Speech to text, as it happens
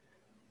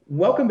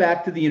Welcome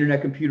back to the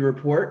Internet Computer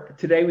Report.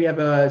 Today we have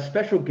a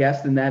special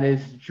guest, and that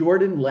is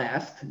Jordan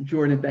Last.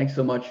 Jordan, thanks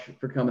so much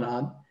for coming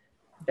on.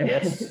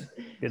 Yes, good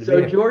to be So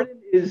here.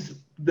 Jordan is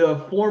the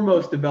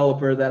foremost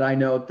developer that I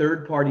know,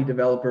 third-party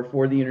developer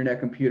for the Internet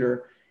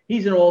Computer.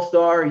 He's an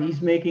all-star.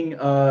 He's making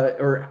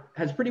or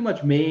has pretty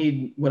much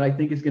made what I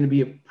think is going to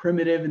be a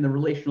primitive in the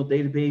relational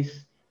database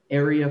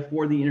area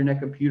for the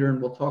Internet Computer,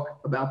 and we'll talk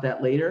about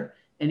that later.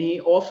 And he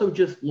also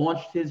just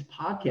launched his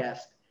podcast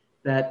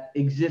that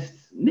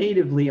exists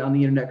natively on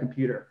the Internet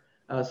Computer.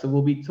 So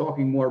we'll be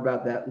talking more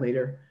about that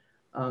later.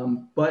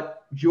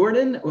 But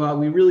Jordan,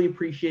 we really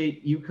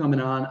appreciate you coming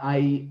on.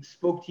 I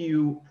spoke to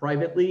you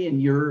privately,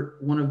 and you're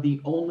one of the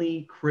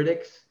only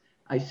critics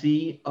I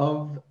see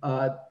of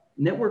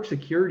network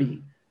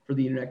security for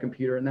the Internet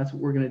Computer, and that's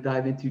what we're going to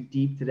dive into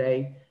deep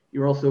today.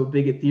 You're also a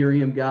big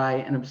Ethereum guy,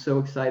 and I'm so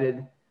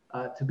excited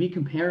to be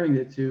comparing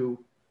the two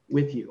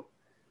with you.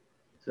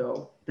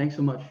 So thanks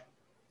so much.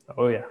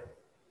 Oh yeah,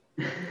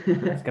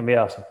 it's gonna be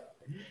awesome.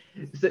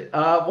 So,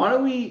 why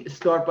don't we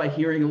start by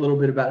hearing a little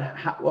bit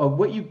about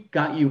what you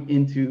got you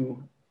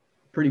into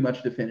pretty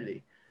much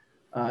Dfinity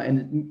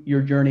and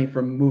your journey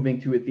from moving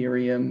to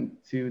Ethereum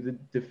to the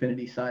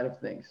Dfinity side of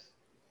things.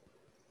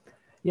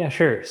 Yeah,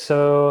 sure.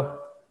 So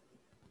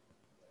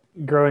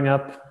growing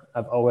up,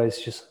 I've always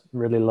just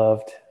really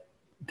loved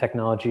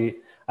technology.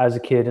 I was a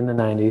kid in the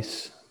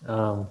 '90s,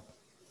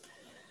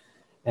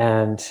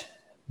 and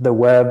the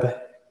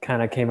web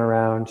kind of came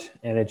around,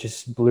 and it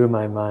just blew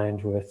my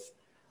mind with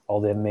all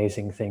the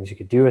amazing things you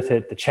could do with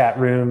it. The chat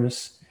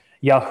rooms,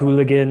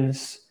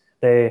 Yahooligans.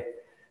 They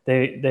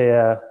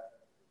at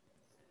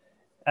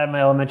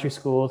my elementary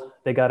school,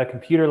 they got a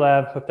computer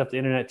lab, hooked up the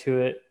internet to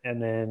it,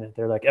 and then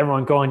they're like,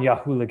 everyone go on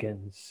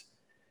Yahooligans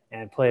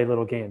and play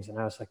little games. And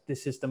I was like,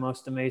 this is the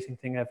most amazing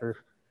thing ever.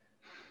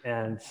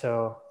 And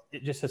so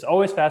it just has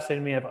always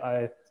fascinated me.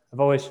 I've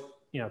always,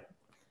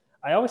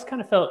 I always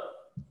kind of felt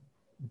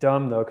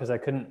dumb though, because I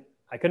couldn't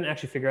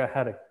actually figure out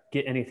how to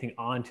get anything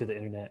onto the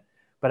internet.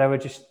 But I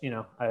would just,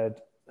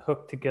 I'd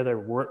hook together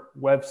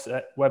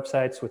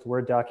websites with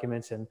Word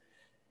documents, and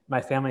my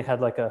family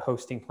had like a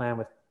hosting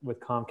plan with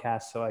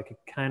Comcast, so I could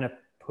kind of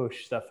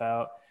push stuff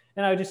out.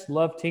 And I just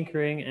loved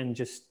tinkering, and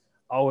just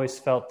always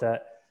felt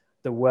that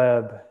the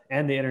web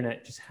and the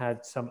internet just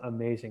had some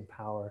amazing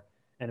power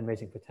and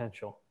amazing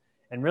potential.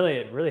 And really,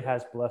 it really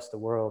has blessed the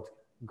world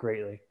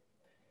greatly.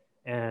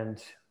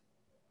 And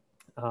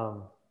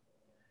um,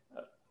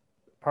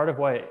 part of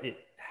why it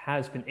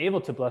has been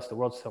able to bless the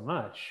world so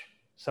much,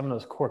 some of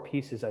those core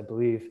pieces, I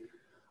believe,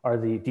 are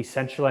the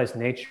decentralized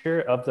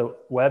nature of the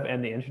web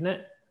and the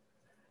internet,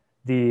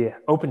 the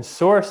open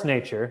source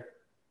nature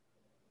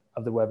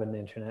of the web and the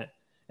internet,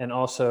 and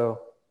also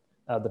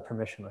the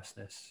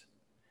permissionlessness.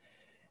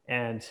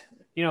 And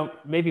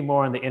maybe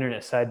more on the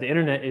internet side. The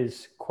internet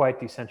is quite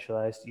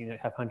decentralized. You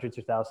have hundreds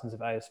or thousands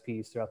of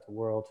ISPs throughout the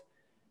world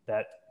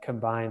that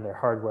combine their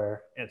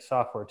hardware and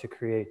software to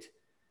create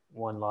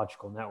one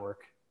logical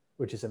network,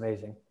 which is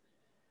amazing.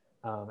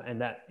 And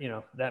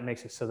that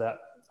makes it so that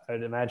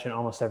I'd imagine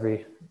almost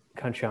every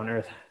country on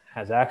earth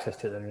has access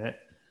to the internet,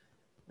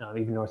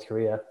 even North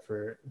Korea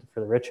for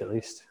the rich at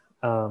least.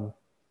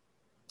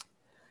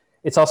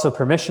 It's also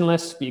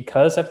permissionless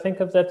because I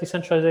think of that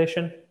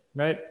decentralization,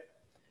 right?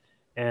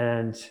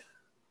 And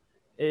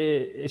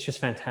it's just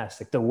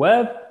fantastic. The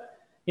web,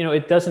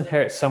 it does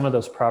inherit some of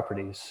those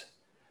properties,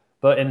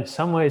 but in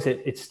some ways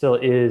it still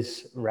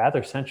is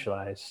rather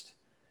centralized.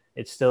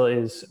 It still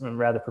is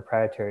rather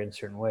proprietary in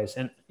certain ways.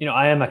 And,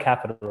 I am a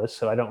capitalist,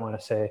 so I don't want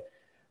to say,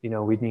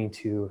 we need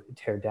to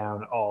tear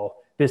down all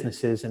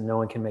businesses and no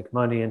one can make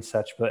money and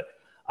such. But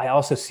I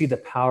also see the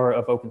power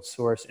of open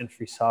source and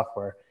free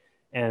software.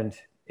 And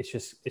it's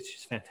just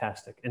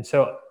fantastic. And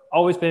so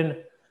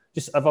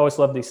I've always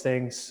loved these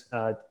things.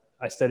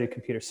 I studied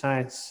computer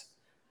science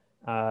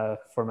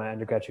for my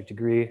undergraduate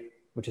degree,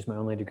 which is my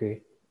only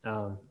degree.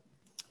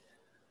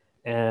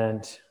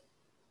 And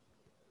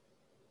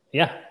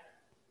yeah,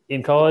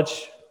 in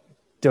college,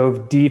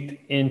 dove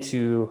deep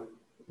into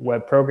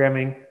web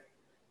programming,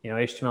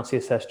 HTML,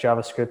 CSS,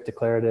 JavaScript,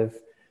 declarative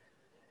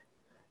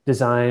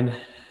design,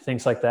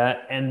 things like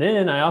that. And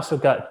then I also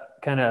got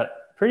kind of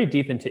pretty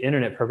deep into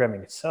internet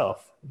programming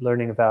itself,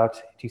 learning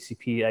about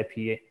TCP,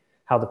 IP,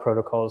 how the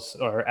protocols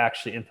are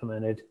actually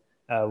implemented.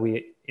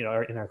 In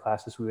our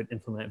classes, we would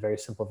implement very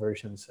simple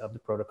versions of the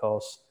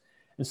protocols.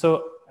 And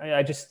so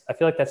I feel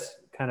like that's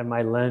kind of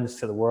my lens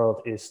to the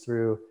world, is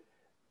through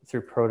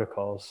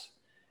protocols.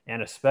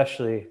 And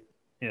especially,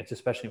 it's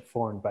especially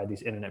informed by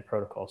these internet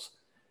protocols.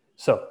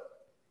 So,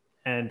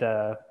 and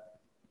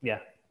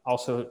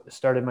also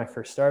started my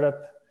first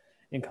startup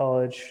in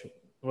college. It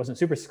wasn't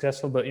super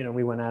successful, but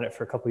we went at it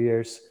for a couple of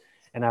years,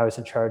 and I was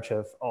in charge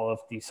of all of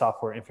the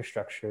software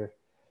infrastructure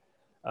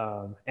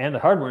and the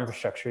hardware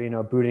infrastructure.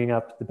 Booting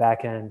up the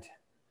back end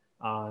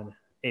on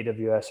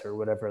AWS or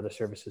whatever other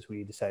services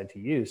we decided to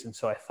use. And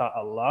so I thought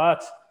a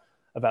lot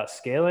about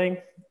scaling.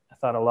 I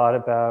thought a lot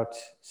about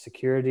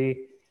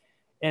security.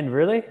 And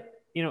really,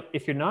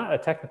 if you're not a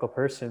technical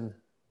person,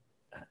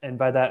 and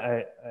by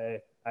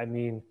that I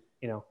mean,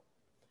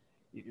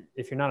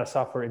 if you're not a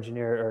software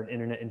engineer or an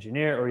internet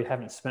engineer, or you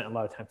haven't spent a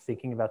lot of time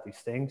thinking about these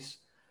things,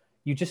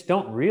 you just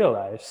don't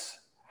realize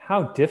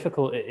how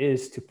difficult it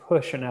is to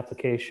push an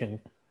application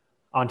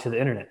onto the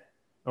internet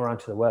or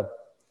onto the web.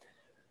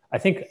 I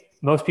think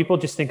most people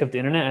just think of the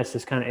internet as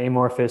this kind of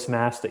amorphous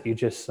mass that you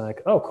just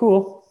like, oh,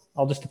 cool,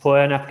 I'll just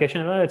deploy an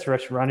application and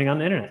it's running on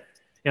the internet.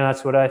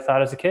 That's what I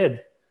thought as a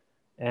kid.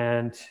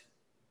 And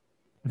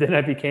then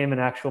I became an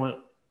actual,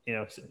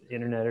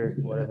 internet or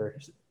whatever,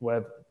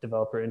 web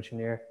developer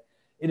engineer.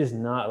 It is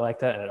not like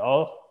that at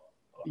all.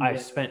 Yeah. I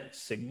spent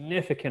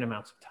significant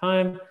amounts of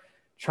time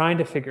trying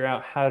to figure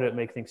out how to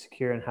make things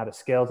secure and how to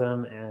scale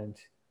them, and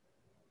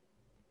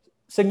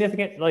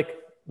significant,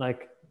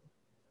 like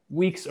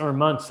weeks or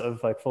months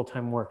of like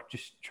full-time work,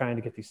 just trying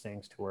to get these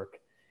things to work,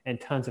 and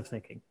tons of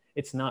thinking.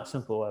 It's not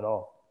simple at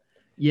all.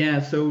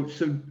 Yeah, so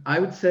I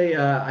would say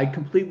I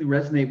completely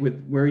resonate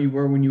with where you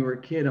were when you were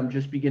a kid. I'm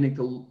just beginning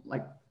to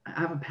like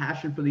have a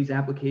passion for these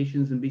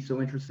applications and be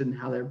so interested in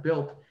how they're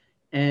built.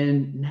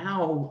 And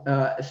now,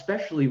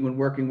 especially when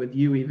working with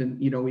you, even,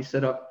 we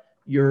set up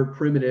your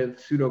primitive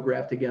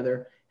pseudograph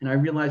together, and I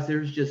realized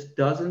there's just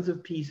dozens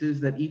of pieces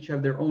that each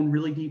have their own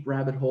really deep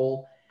rabbit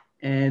hole.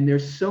 And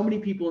there's so many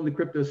people in the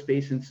crypto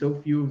space and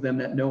so few of them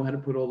that know how to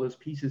put all those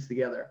pieces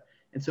together.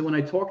 And so when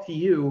I talk to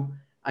you,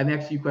 I've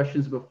asked you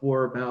questions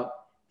before about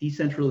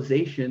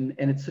decentralization,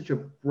 and it's such a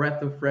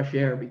breath of fresh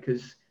air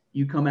because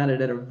you come at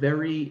it at a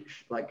very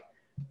like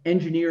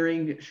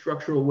engineering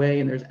structural way,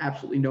 and there's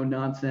absolutely no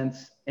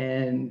nonsense.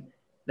 And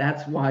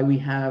that's why we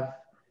have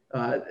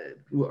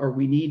or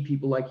we need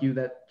people like you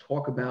that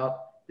talk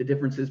about the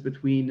differences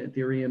between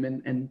Ethereum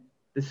and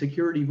the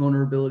security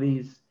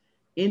vulnerabilities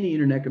in the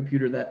internet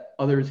computer that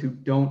others who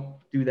don't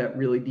do that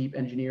really deep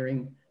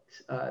engineering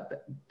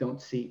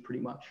don't see,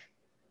 pretty much.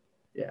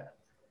 Yeah.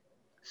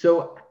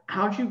 So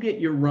how'd you get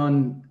your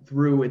run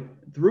through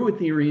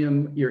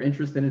Ethereum, your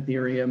interest in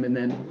Ethereum, and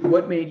then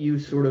what made you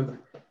sort of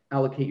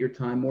allocate your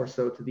time more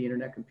so to the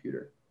internet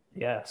computer?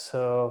 Yeah.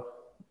 So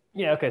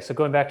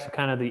going back to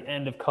kind of the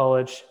end of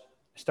college,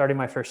 starting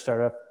my first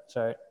startup.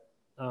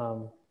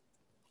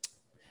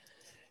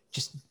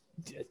 Just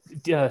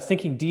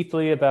thinking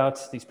deeply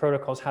about these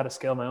protocols, how to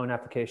scale my own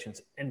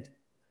applications, and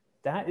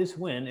that is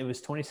when it was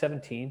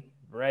 2017,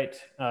 right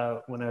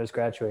when I was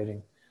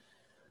graduating.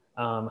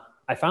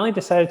 I finally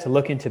decided to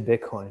look into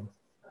Bitcoin.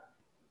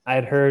 I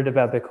had heard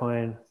about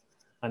Bitcoin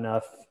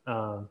enough.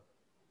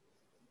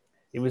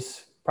 It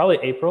was probably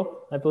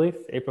April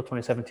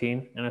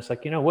 2017. And I was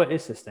like, what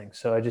is this thing?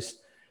 So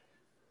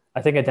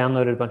I think I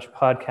downloaded a bunch of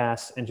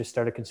podcasts and just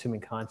started consuming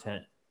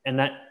content. And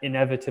that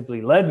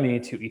inevitably led me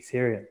to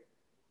Ethereum.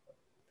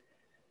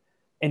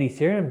 And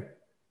Ethereum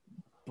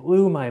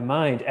blew my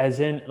mind, as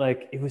in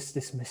like, it was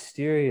this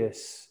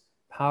mysterious,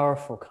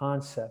 powerful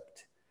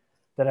concept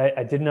that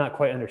I did not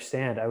quite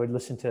understand. I would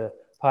listen to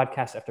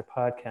podcast after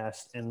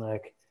podcast and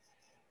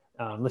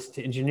listen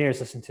to engineers,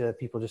 listen to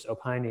people just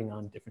opining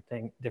on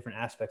different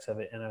aspects of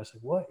it. And I was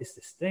like, what is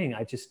this thing?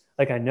 I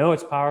know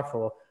it's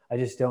powerful. I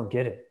just don't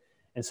get it.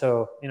 And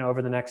so,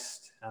 over the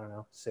next,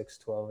 6,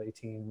 12,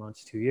 18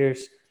 months, 2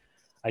 years,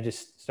 I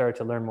just started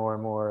to learn more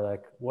and more,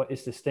 like, what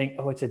is this thing?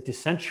 Oh, it's a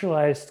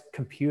decentralized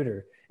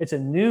computer. It's a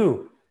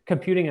new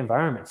computing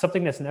environment,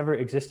 something that's never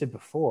existed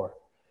before.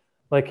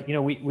 Like,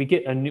 we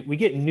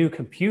get new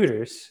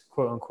computers,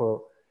 quote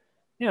unquote,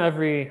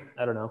 every,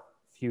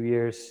 few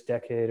years,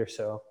 decade or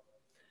so.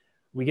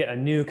 We get a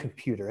new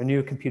computer, a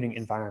new computing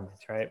environment,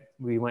 right?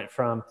 We went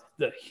from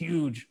the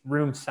huge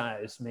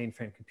room-sized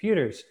mainframe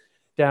computers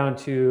down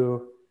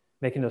to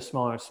making those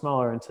smaller and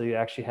smaller until you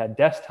actually had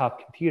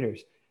desktop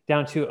computers,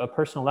 down to a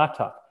personal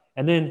laptop.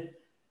 And then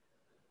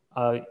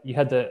you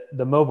had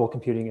the mobile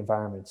computing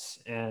environments.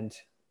 And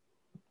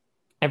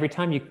every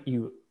time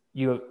you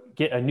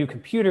get a new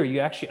computer, you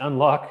actually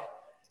unlock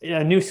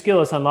a new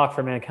skill is unlocked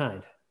for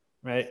mankind,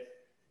 right?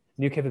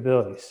 New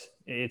capabilities.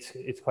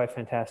 It's quite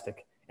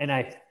fantastic. And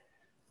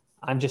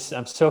I'm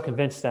so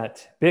convinced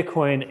that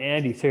Bitcoin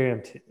and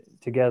Ethereum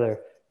together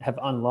have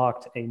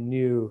unlocked a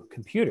new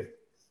computer,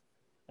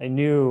 a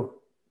new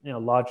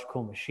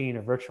logical machine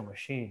or virtual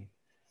machine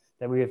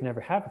that we have never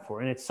had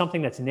before. And it's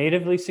something that's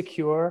natively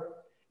secure.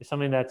 It's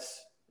something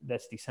that's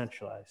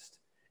decentralized.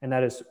 And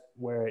that is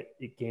where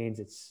it gains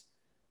its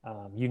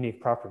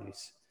unique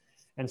properties.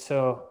 And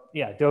so,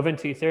 dove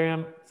into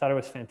Ethereum, thought it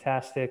was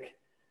fantastic.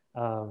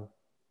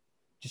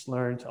 Just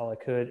learned all I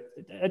could.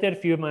 I did a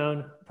few of my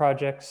own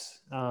projects,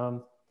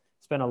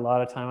 spent a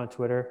lot of time on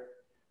Twitter.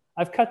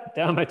 I've cut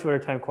down my Twitter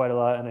time quite a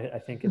lot, and I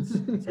think it's a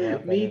lot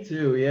better. Me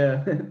too,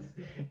 yeah.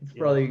 It's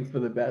probably for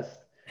the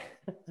best.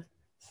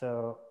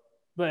 I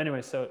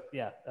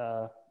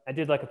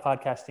did like a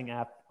podcasting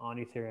app on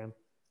Ethereum,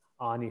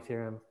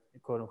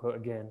 quote unquote,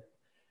 again.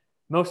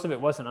 Most of it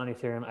wasn't on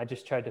Ethereum. I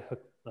just tried to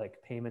hook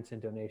like payments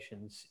and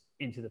donations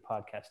into the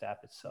podcast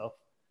app itself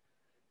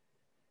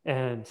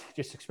and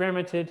just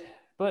experimented.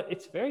 But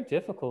it's very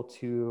difficult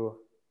to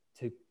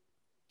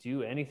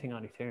do anything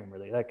on Ethereum,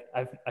 really. Like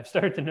I've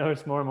started to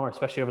notice more and more,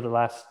 especially over the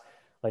last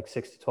like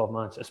 6 to 12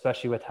 months,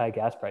 especially with high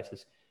gas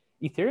prices.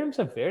 Ethereum's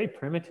a very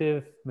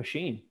primitive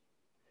machine.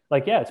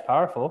 like, yeah, it's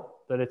powerful,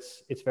 but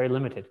it's very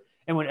limited.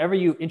 And whenever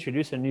you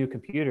introduce a new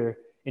computer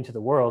into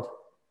the world,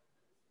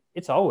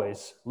 it's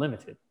always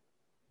limited.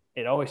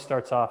 It always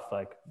starts off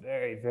like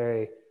very,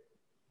 very,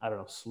 I don't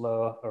know,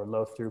 slow or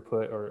low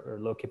throughput or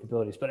low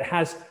capabilities, but it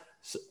has,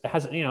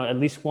 at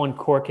least one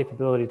core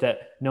capability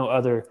that no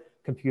other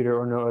computer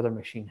or no other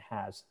machine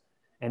has.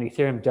 And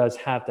Ethereum does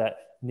have that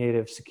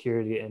native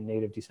security and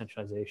native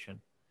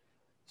decentralization.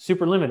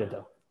 Super limited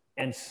though.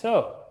 And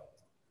so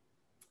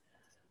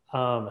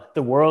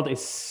the world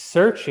is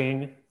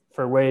searching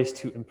for ways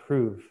to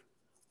improve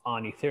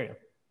on Ethereum.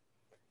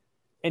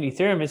 And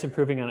Ethereum is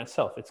improving on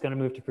itself. It's going to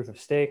move to proof of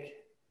stake.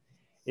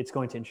 It's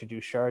going to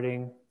introduce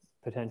sharding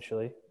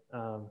potentially.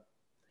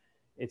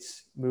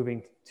 It's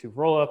moving to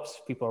rollups.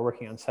 People are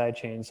working on side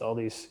chains, all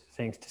these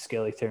things to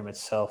scale Ethereum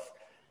itself.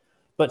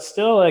 But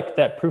still, like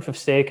that proof of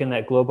stake and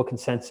that global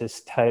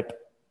consensus type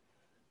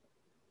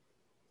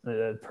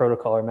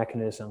protocol or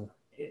mechanism,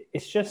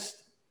 it's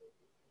just,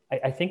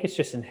 I think it's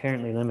just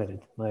inherently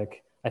limited.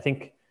 Like, I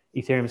think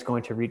Ethereum is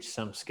going to reach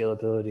some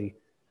scalability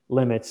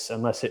limits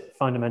unless it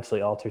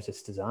fundamentally alters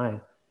its design.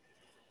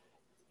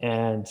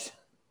 And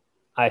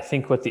I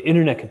think what the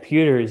internet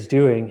computer is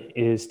doing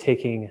is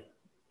taking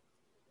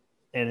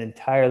an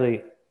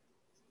entirely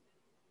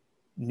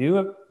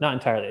new, not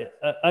entirely,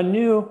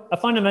 a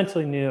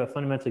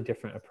fundamentally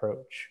different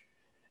approach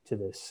to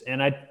this.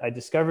 And I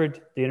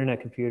discovered the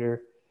internet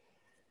computer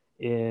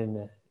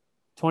in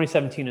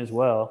 2017 as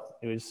well.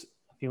 It was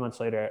a few months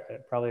later,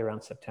 probably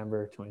around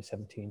September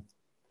 2017.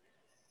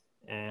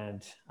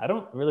 And I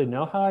don't really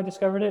know how I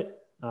discovered it.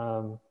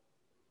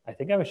 I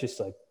think I was just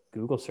like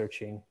Google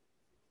searching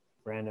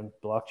random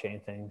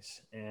blockchain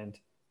things, and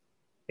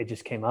it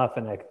just came up,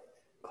 and I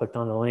clicked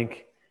on the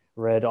link,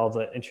 read all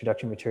the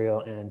introduction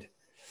material, and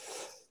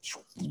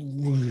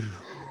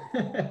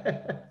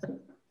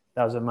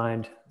that was a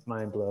mind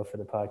blow for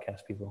the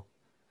podcast people.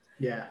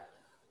 Yeah.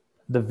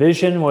 The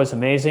vision was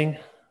amazing.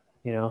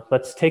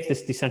 Let's take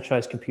this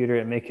decentralized computer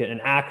and make it an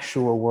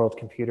actual world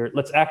computer.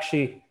 Let's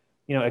actually,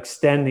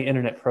 extend the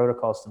internet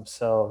protocols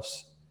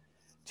themselves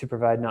to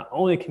provide not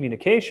only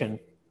communication,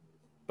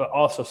 but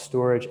also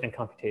storage and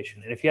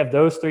computation. And if you have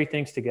those three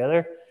things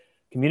together,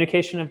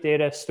 communication of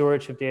data,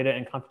 storage of data,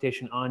 and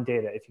computation on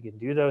data, if you can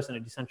do those in a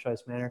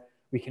decentralized manner,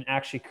 we can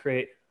actually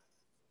create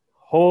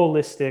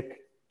holistic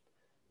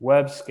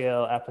web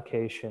scale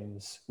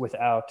applications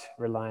without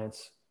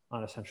reliance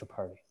on a central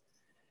party.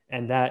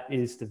 And that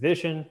is the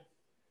vision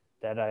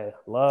that I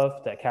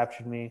love, that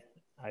captured me.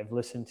 I've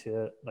listened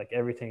to like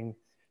everything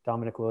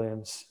Dominic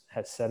Williams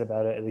has said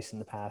about it, at least in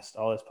the past,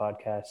 all his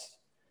podcasts.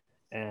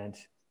 And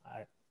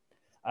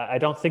I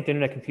don't think the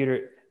internet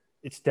computer,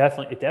 it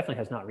definitely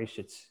has not reached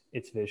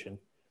its vision,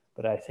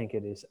 but I think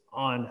it is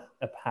on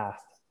a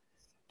path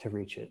to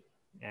reach it.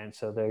 And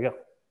so there you go.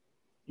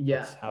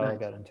 Yeah. That's how I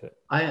got into it.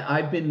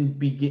 I've been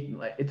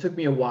it took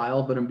me a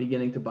while, but I'm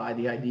beginning to buy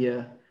the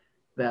idea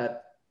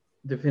that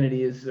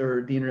Dfinity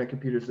or the internet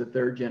computer is the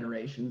third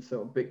generation.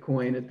 So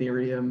Bitcoin,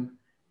 Ethereum,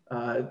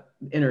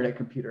 internet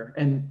computer,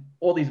 and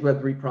all these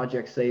Web3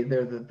 projects say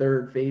they're the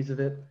third phase of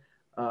it.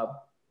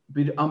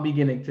 I'm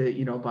beginning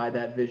to, buy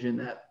that vision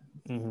that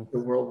the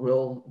world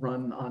will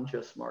run on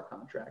just smart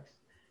contracts.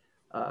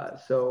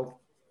 So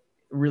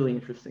really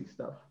interesting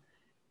stuff.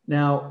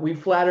 Now, we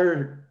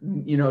flatter,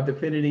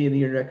 Dfinity and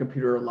the internet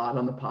computer a lot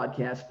on the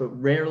podcast, but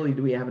rarely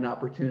do we have an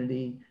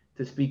opportunity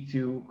to speak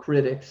to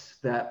critics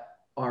that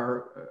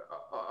are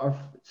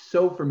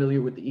so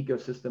familiar with the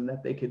ecosystem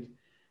that they could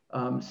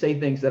say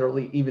things that will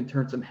even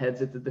turn some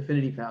heads at the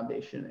Dfinity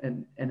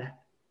Foundation and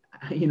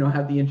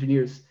have the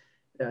engineers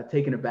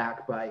taken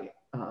aback by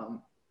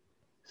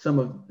some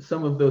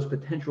of those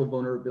potential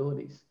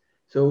vulnerabilities.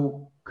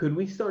 So could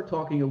we start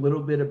talking a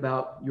little bit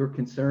about your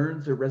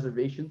concerns or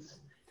reservations?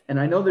 And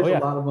I know there's a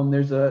lot of them.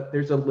 There's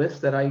a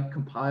list that I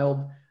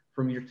compiled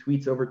from your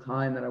tweets over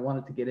time that I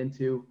wanted to get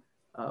into,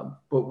 but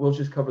we'll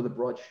just cover the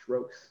broad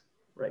strokes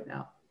right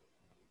now.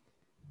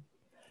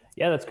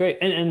 Yeah, that's great.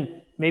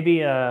 And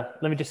maybe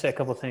let me just say a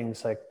couple of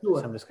things, like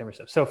some disclaimer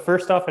stuff. So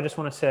first off, I just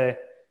want to say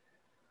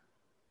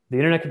the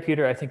internet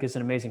computer, I think, is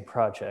an amazing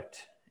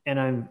project, and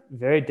I'm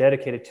very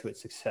dedicated to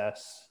its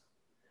success.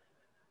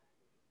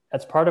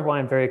 That's part of why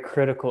I'm very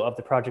critical of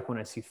the project when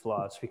I see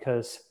flaws,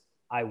 because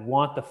I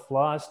want the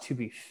flaws to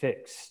be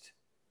fixed,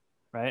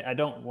 right? I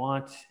don't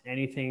want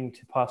anything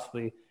to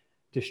possibly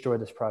destroy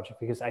this project,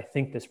 because I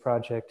think this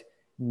project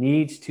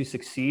needs to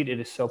succeed. It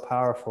is so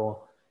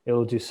powerful. It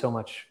will do so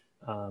much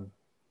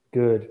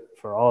good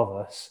for all of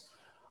us.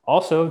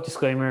 Also,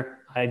 disclaimer,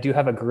 I do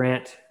have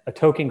a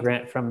token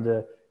grant from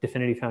the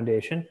Dfinity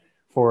Foundation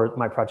for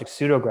my project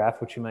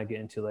Pseudograph, which we might get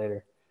into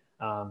later.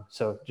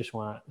 So just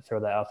want to throw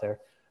that out there.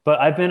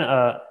 But I've been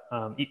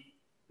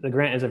the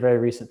grant is a very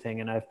recent thing,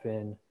 and I've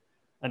been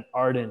an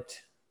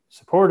ardent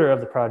supporter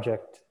of the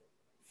project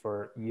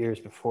for years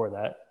before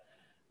that.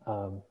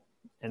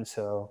 And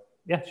so,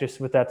 yeah, just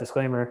with that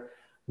disclaimer,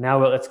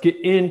 now let's get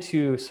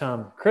into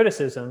some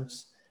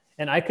criticisms.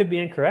 And I could be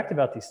incorrect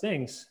about these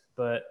things,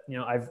 but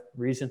I've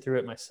reasoned through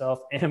it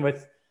myself and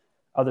with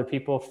other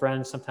people,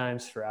 friends,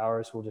 sometimes for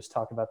hours. We'll just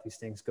talk about these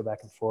things, go back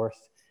and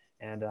forth.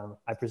 And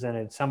I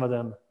presented some of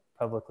them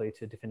publicly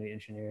to Dfinity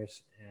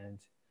engineers, and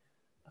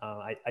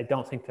I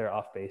don't think they're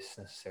off base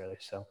necessarily.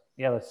 So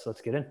yeah,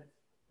 let's get in.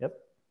 Yep.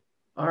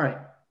 All right.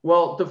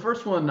 Well, the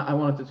first one I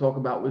wanted to talk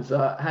about was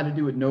how to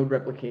do with node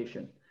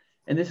replication.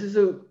 And this is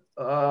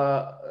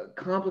a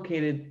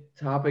complicated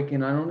topic,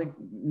 and I don't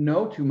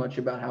know too much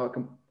about how it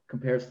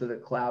compares to the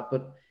cloud,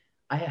 but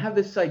I have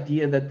this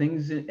idea that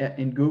things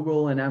in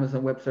Google and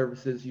Amazon Web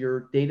Services,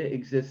 your data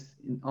exists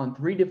on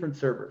 3 different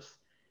servers.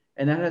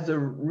 And that has a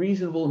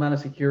reasonable amount of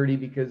security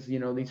because,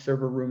 these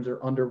server rooms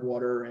are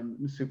underwater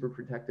and super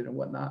protected and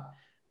whatnot.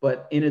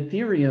 But in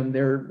Ethereum,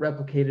 they're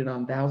replicated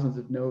on thousands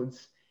of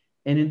nodes.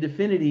 And in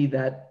Dfinity,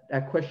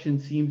 that question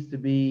seems to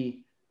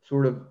be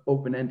sort of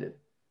open-ended.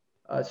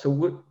 So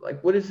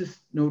what is this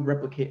node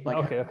replicate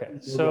like? Okay.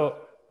 So,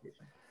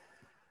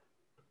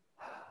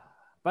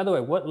 by the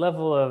way, what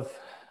level of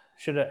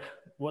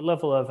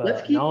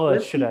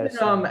knowledge should I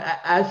assume?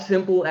 As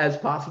simple as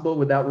possible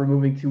without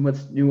removing too much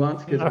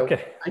nuance, because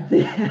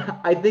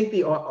I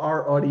think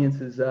our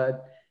audience is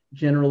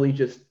generally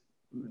just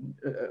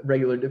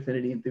regular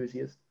Dfinity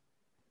enthusiasts.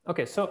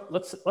 Okay, so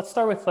let's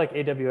start with like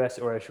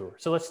AWS or Azure.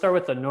 So let's start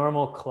with a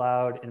normal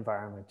cloud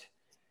environment.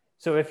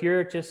 So if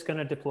you're just going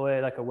to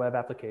deploy like a web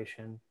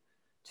application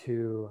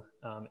to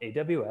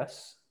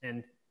AWS,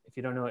 and if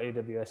you don't know what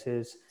AWS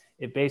is,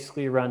 it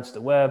basically runs the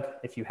web.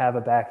 If you have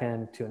a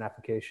backend to an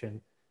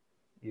application,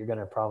 you're going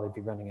to probably be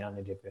running it on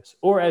AWS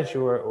or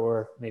Azure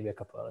or maybe a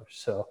couple others.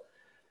 So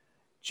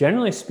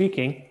generally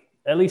speaking,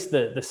 at least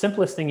the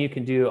simplest thing you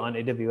can do on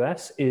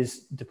AWS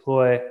is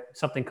deploy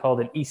something called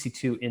an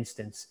EC2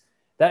 instance.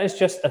 That is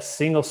just a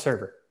single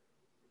server.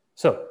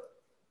 So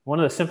one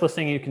of the simplest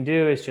things you can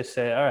do is just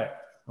say, all right,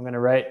 I'm going to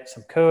write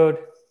some code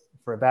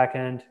for a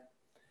backend.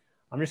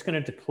 I'm just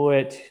going to deploy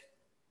it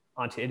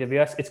onto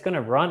AWS. It's going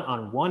to run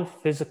on one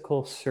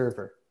physical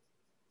server,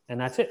 and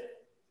that's it.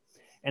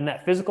 And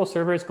that physical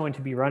server is going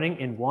to be running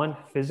in one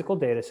physical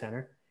data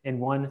center in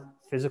one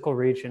physical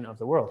region of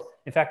the world.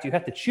 In fact, you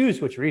have to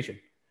choose which region.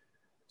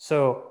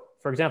 So,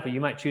 for example, you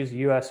might choose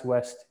US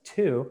West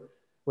 2,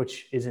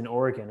 which is in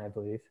Oregon, I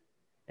believe.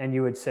 And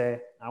you would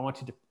say,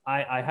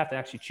 I have to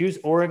actually choose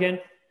Oregon,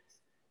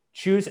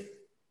 choose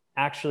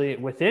actually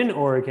within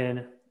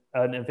Oregon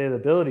an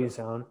availability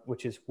zone,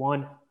 which is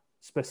one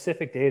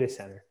specific data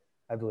center,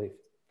 I believe.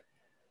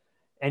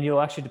 And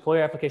you'll actually deploy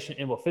your application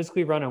and will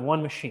physically run on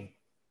one machine.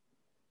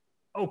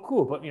 Oh,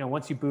 cool. But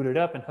once you boot it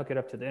up and hook it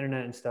up to the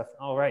internet and stuff,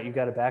 all right, you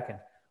got a backend.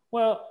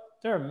 Well,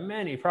 there are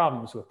many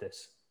problems with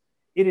this.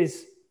 It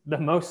is the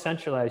most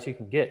centralized you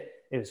can get.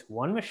 It is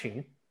one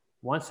machine,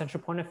 one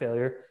central point of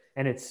failure,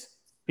 and it's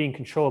being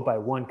controlled by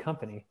one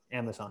company,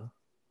 Amazon,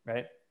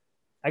 right?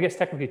 I guess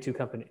technically 2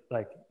 companies,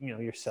 like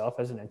yourself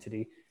as an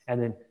entity,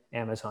 and then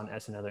Amazon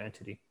as another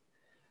entity.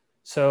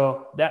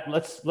 So that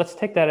let's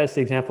take that as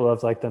the example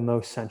of like the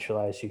most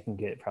centralized you can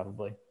get,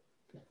 probably.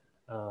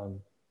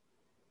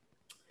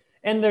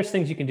 And there's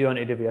things you can do on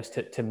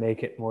AWS to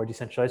make it more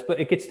decentralized, but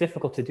it gets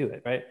difficult to do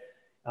it, right?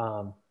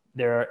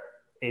 There are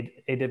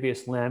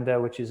AWS Lambda,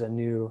 which is a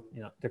new,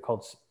 they're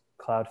called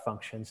cloud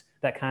functions.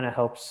 That kind of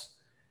helps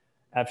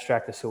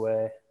abstract this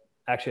away.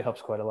 Actually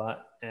helps quite a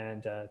lot.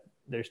 And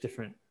there's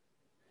different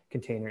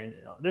container.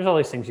 There's all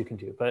these things you can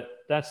do, but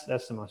that's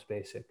the most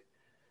basic.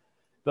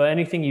 But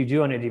anything you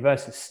do on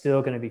AWS is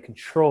still going to be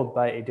controlled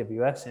by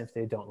AWS. And if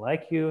they don't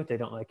like you, they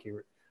don't like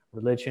your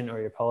religion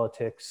or your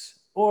politics,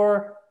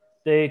 or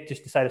they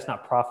just decide it's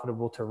not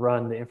profitable to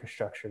run the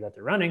infrastructure that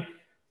they're running,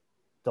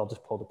 they'll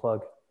just pull the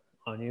plug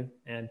on you.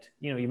 And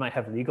you might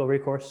have legal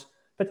recourse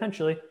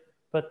potentially,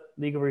 but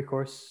legal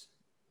recourse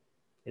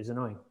is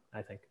annoying,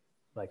 I think.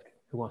 Like,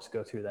 who wants to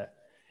go through that?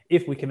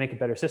 If we can make a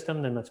better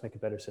system, then let's make a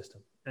better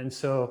system. And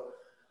so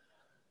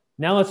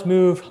now let's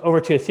move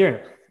over to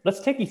Ethereum. Let's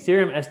take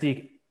Ethereum as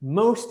the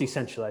most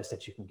decentralized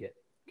that you can get,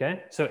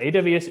 okay? So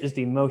AWS is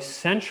the most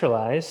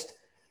centralized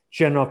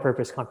general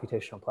purpose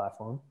computational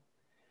platform.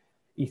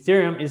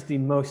 Ethereum is the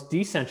most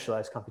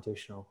decentralized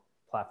computational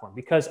platform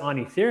because on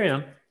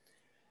Ethereum,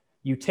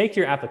 you take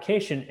your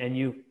application and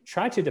you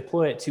try to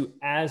deploy it to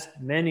as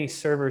many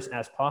servers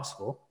as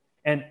possible.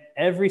 And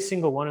every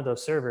single one of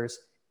those servers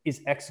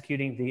is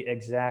executing the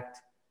exact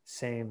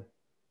same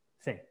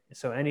thing.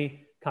 So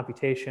any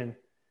computation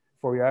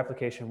for your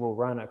application will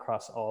run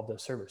across all of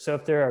those servers. So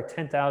if there are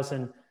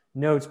 10,000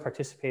 nodes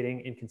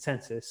participating in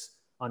consensus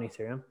on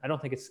Ethereum, I don't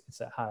think it's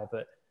that high,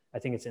 but I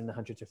think it's in the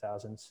hundreds of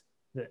thousands,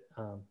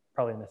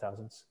 probably in the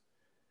thousands,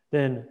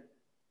 then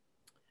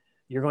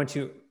you're going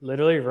to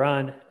literally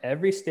run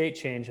every state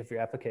change of your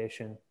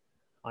application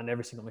on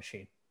every single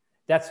machine.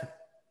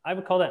 I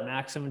would call that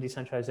maximum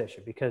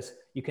decentralization because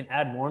you can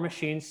add more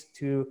machines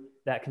to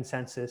that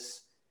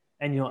consensus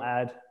and you'll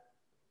add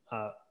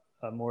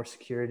more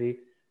security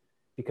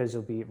because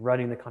you'll be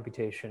running the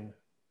computation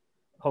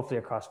hopefully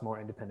across more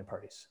independent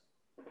parties.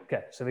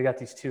 Okay, so we got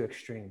these 2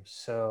 extremes.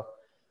 So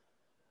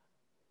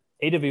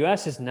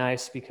AWS is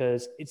nice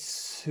because it's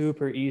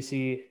super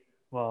easy.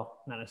 Well,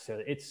 not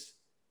necessarily. It's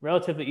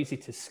relatively easy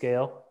to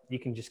scale. You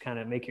can just kind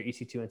of make your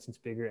EC2 instance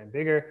bigger and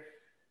bigger.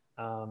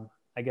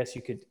 I guess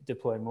you could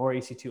deploy more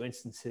EC2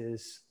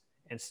 instances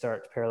and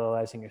start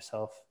parallelizing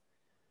yourself.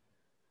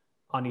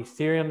 On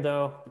Ethereum,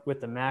 though,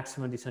 with the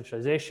maximum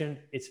decentralization,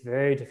 it's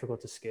very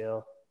difficult to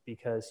scale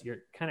because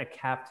you're kind of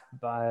capped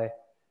by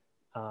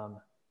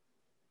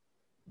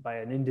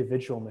an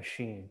individual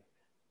machine,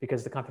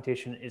 because the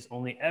computation is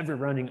only ever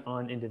running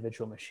on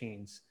individual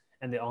machines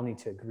and they all need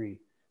to agree.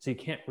 So you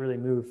can't really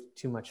move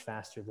too much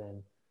faster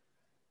than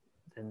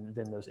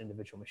those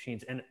individual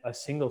machines. And a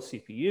single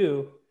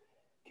CPU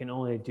can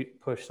only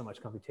push so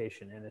much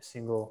computation in a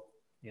single,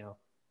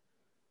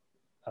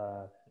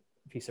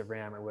 piece of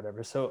RAM or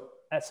whatever. So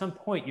at some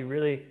point, you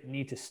really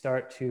need to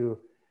start to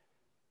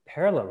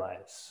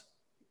parallelize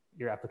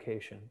your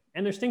application.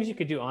 And there's things you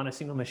could do on a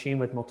single machine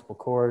with multiple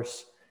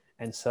cores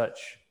and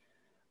such.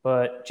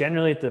 But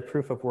generally, the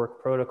proof of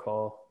work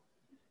protocol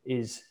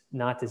is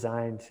not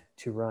designed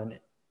to run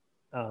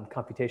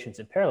computations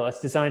in parallel.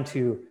 It's designed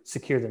to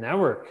secure the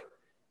network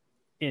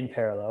in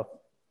parallel,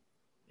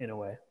 in a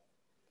way.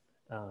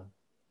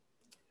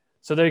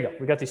 So there you go.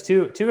 We got these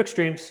two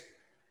extremes.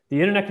 The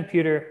internet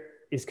computer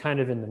is kind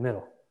of in the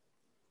middle.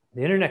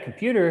 The internet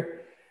computer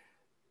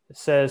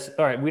says,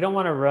 all right, we don't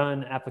want to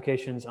run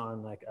applications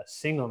on like a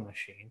single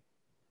machine,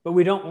 but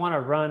we don't want to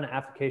run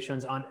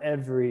applications on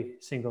every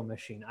single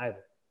machine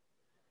either.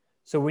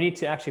 So we need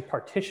to actually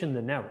partition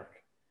the network.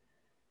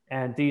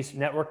 And these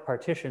network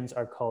partitions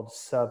are called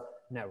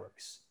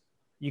subnetworks.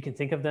 You can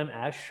think of them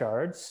as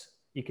shards.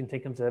 You can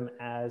think of them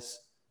as,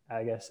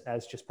 I guess,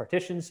 as just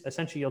partitions.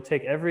 Essentially, you'll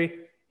take every,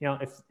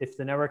 if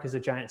the network is a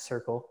giant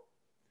circle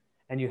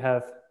and you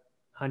have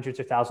hundreds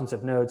or thousands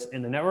of nodes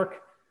in the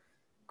network,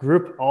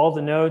 group all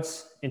the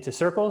nodes into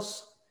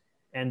circles,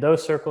 and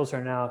those circles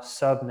are now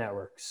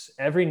subnetworks.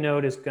 Every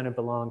node is going to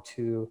belong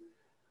to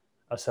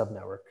a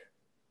subnetwork.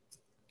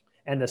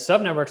 And the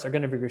subnetworks are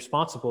going to be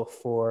responsible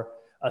for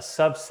a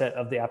subset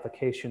of the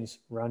applications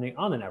running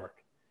on the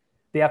network.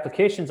 The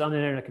applications on the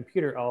internet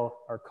computer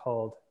all are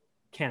called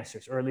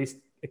canisters, or at least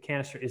a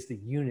canister is the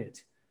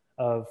unit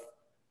of,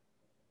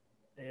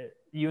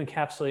 you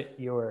encapsulate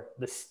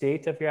the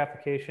state of your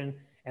application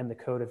and the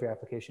code of your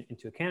application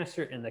into a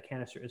canister, and the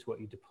canister is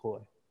what you deploy.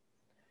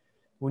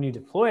 When you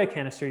deploy a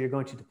canister, you're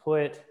going to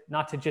deploy it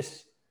not to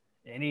just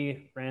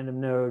any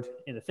random node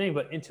in the thing,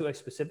 but into a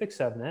specific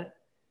subnet.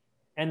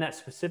 And that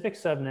specific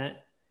subnet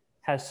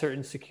has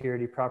certain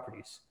security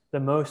properties, the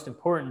most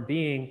important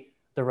being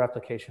the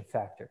replication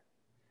factor.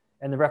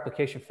 And the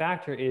replication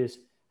factor is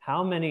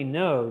how many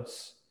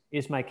nodes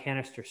is my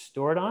canister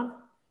stored on,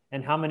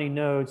 and how many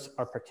nodes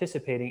are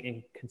participating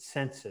in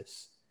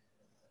consensus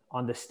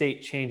on the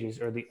state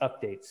changes or the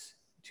updates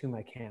to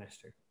my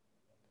canister.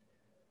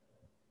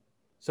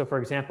 So for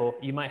example,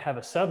 you might have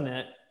a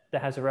subnet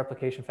that has a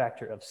replication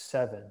factor of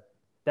 7.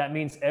 That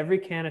means every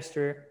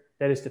canister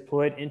that is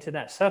deployed into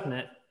that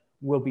subnet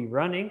will be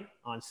running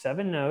on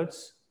 7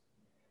 nodes.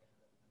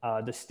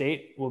 The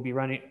state will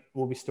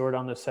be stored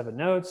on those 7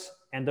 nodes,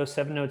 and those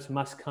 7 nodes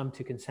must come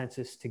to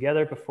consensus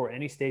together before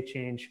any state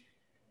change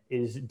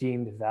is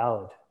deemed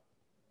valid.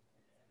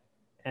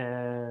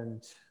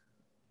 And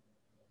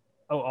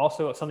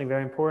also something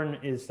very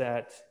important is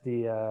that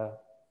they're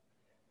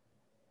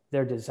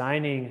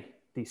designing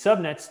the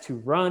subnets to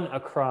run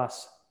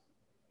across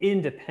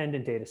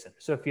independent data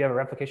centers. So if you have a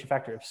replication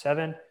factor of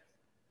 7,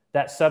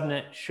 that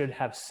subnet should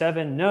have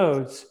 7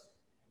 nodes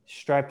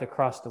striped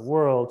across the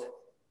world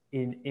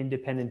in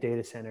independent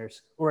data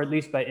centers, or at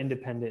least by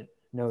independent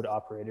node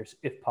operators,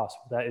 if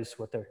possible. That is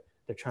what they're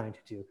trying to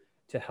do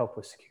to help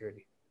with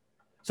security.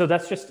 So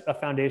that's just a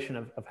foundation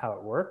of how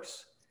it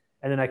works.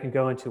 And then I can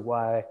go into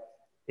why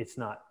it's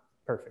not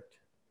perfect.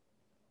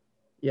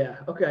 Yeah,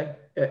 okay.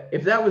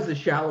 If that was the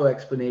shallow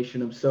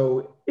explanation, I'm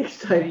so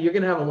excited. You're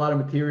going to have a lot of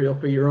material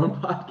for your own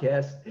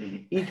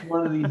podcast. Each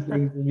one of these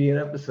things will be an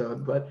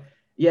episode. But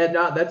yeah,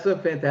 no, that's a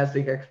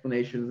fantastic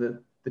explanation of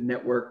the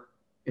network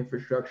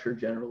infrastructure,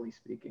 generally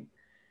speaking.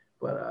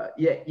 But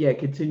yeah,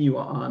 continue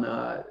on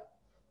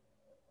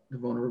the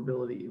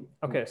vulnerability.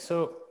 Okay,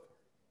 so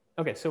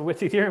with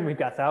Ethereum, we've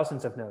got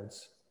thousands of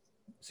nodes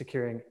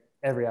securing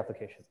every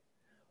application.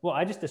 Well,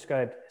 I just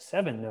described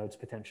 7 nodes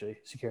potentially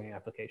securing an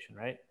application,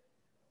 right?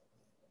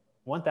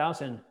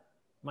 1,000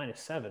 minus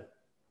 7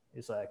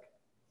 is like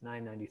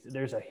 993.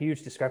 There's a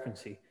huge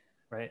discrepancy,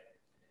 right?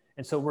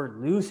 And so we're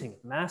losing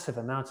massive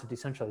amounts of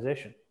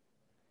decentralization.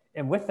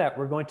 And with that,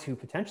 we're going to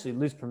potentially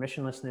lose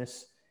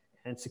permissionlessness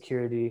and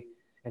security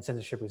and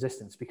censorship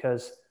resistance,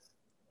 because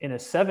in a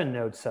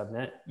 7-node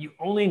subnet, you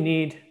only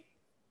need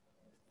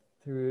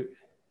through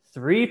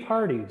 3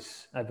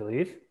 parties, I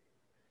believe.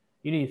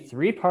 You need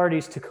 3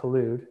 parties to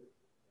collude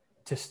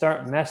to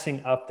start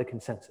messing up the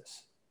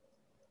consensus.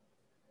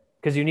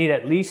 Because you need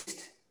at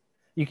least,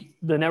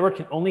 the network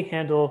can only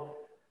handle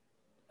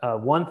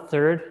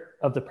 1/3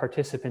 of the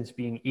participants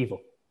being evil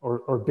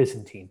or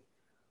Byzantine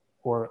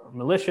or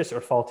malicious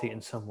or faulty in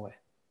some way,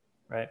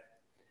 right?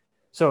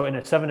 So in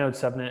a 7-node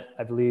subnet,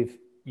 I believe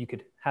you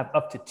could have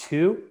up to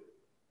 2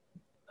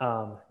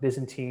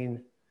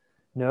 Byzantine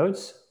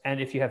nodes. And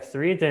if you have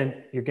 3,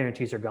 then your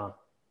guarantees are gone.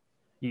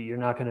 You're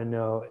not going to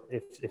know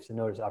if the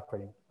node is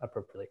operating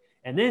appropriately.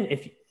 And then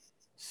if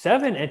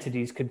 7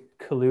 entities could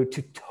collude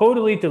to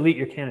totally delete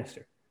your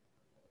canister.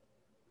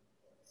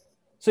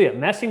 So yeah,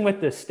 messing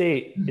with the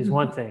state is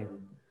one thing,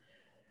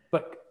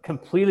 but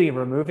completely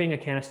removing a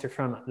canister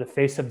from the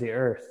face of the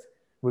earth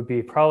would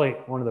be probably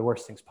one of the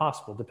worst things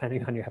possible,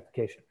 depending on your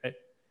application, right?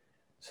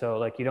 So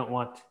like you don't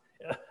want,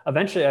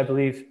 eventually I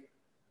believe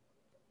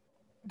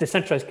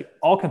decentralized,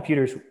 all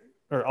computers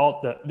or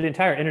all the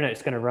entire internet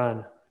is going to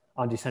run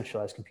on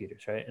decentralized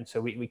computers, right? And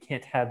so we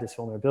can't have this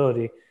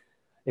vulnerability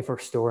if we're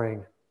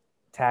storing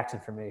tax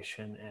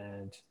information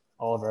and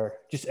all of our,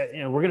 just,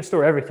 we're going to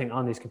store everything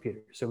on these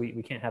computers. So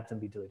we can't have them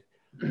be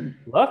deleted.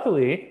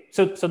 Luckily,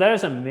 so that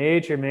is a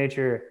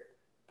major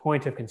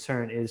point of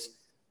concern, is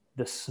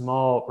the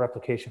small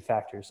replication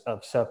factors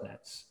of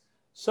subnets.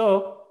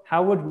 So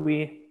how would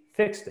we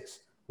fix this?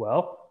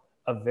 Well,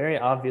 a very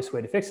obvious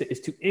way to fix it is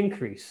to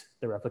increase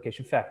the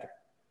replication factor.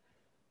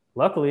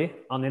 Luckily,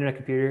 on the internet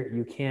computer,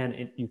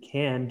 you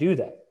can do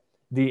that.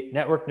 The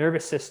network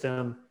nervous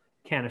system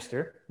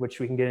canister, which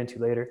we can get into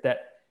later,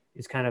 that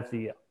is kind of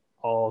the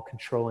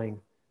all-controlling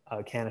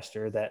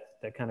canister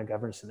that kind of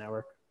governs the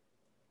network.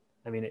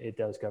 I mean, it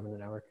does govern the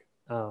network.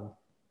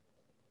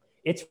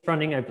 It's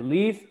running, I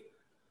believe,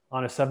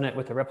 on a subnet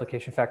with a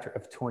replication factor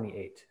of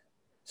 28.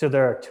 So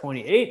there are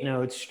 28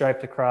 nodes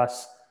striped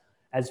across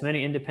as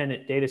many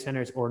independent data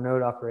centers or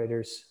node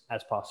operators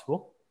as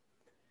possible.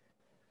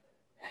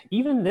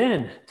 Even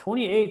then,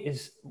 28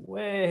 is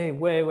way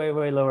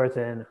lower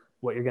than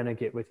what you're going to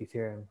get with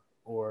Ethereum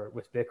or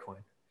with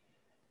Bitcoin.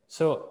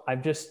 So I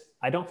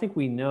don't think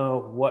we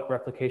know what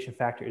replication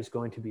factor is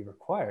going to be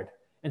required.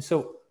 And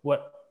so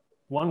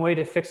one way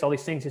to fix all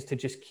these things is to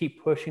just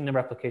keep pushing the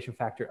replication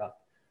factor up.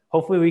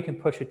 Hopefully we can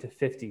push it to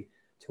 50,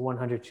 to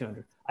 100,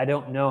 200. I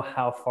don't know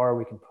how far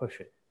we can push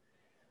it.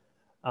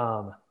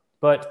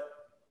 But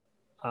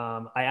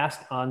I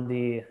asked on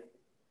the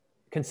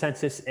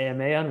consensus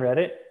AMA on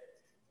Reddit.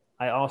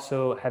 I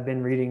also have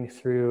been reading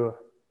through,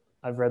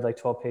 I've read like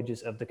 12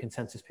 pages of the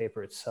consensus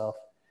paper itself.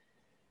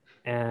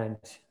 And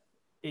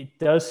it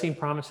does seem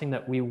promising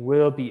that we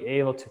will be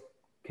able to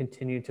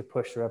continue to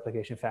push the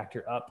replication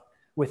factor up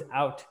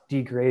without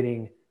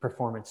degrading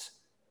performance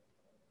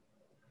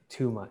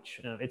too much.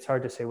 It's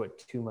hard to say what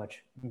too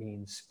much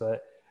means,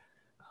 but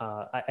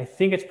I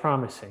think it's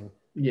promising.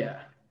 Yeah.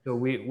 So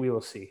we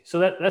will see. So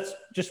that's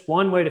just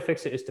one way to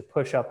fix it, is to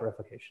push up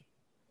replication.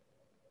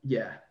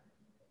 Yeah.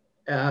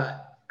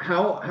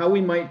 How we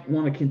might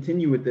want to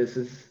continue with this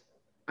is,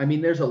 I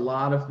mean, there's a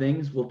lot of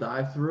things we'll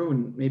dive through,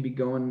 and maybe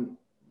going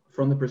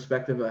from the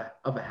perspective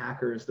of a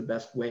hacker is the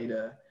best way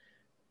to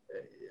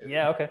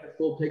get a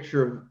full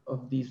picture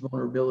of these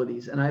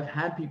vulnerabilities. And I've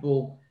had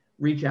people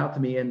reach out to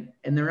me and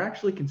they're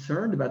actually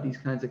concerned about these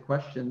kinds of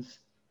questions.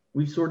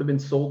 We've sort of been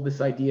sold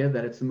this idea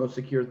that it's the most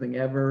secure thing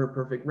ever,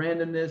 perfect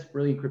randomness,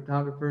 brilliant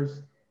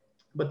cryptographers,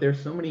 but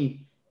there's so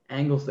many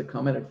angles that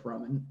come at it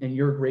from, and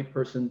you're a great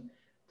person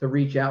to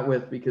reach out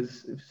with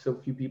because so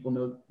few people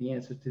know the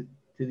answer to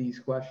these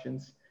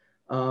questions.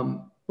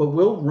 But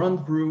we'll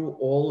run through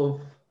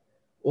all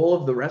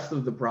of the rest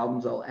of the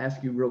problems. I'll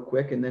ask you real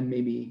quick, and then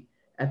maybe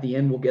at the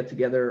end we'll get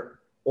together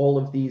all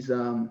of these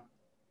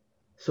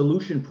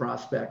solution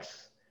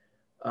prospects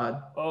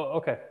that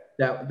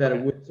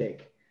it would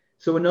take.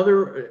 So one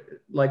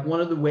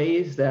of the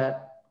ways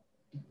that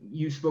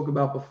you spoke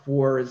about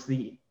before is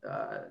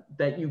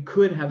that you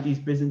could have these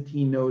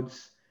Byzantine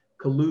nodes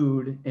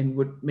collude, and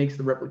what makes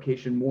the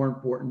replication more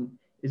important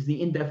is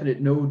the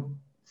indefinite node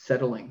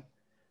settling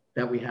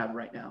that we have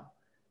right now.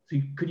 So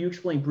could you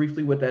explain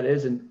briefly what that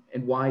is and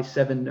why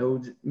 7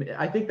 nodes?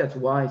 I think that's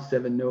why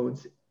 7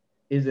 nodes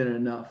isn't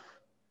enough.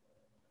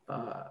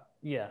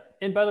 Yeah.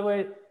 And by the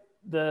way,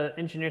 the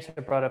engineers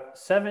have brought up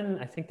 7.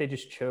 I think they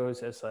just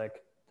chose as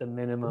like the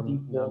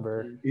minimum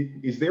number.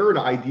 Is there an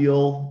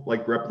ideal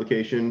like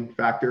replication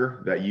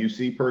factor that you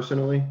see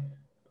personally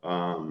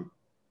that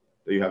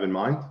you have in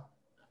mind?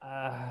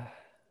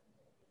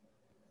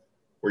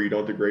 Where you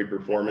don't degrade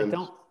performance?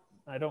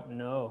 I don't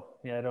know.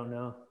 Yeah, I don't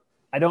know.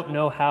 I don't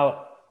know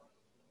how,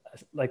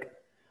 I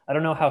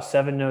don't know how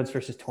 7 nodes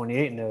versus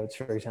 28 nodes,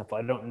 for example.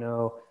 I don't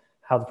know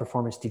how the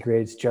performance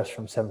degrades just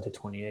from 7 to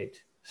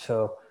 28.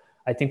 So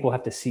I think we'll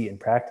have to see in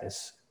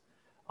practice.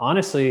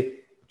 Honestly,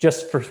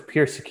 just for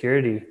pure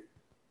security,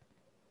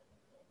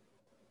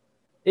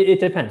 it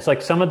depends.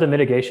 Like some of the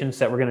mitigations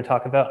that we're going to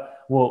talk about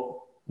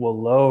will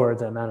lower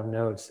the amount of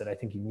nodes that I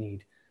think you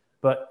need.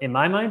 But in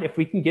my mind, if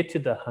we can get to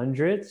the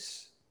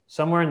hundreds,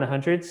 somewhere in the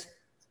hundreds,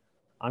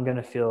 I'm going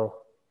to feel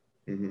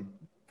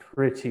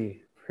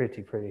pretty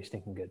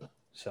stinking good.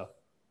 So,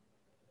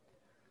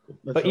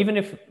 but even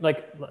if I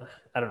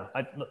don't know,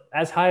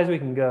 as high as we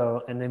can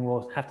go, and then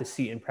we'll have to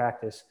see in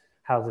practice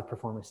how the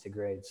performance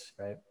degrades,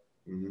 right?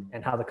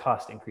 And how the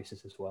cost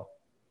increases as well.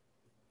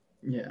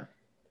 Yeah.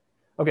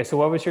 Okay. So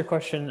what was your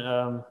question?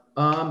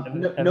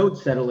 Node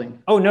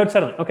settling. Oh, node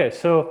settling. Okay.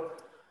 So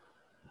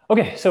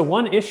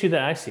one issue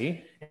that I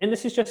see, and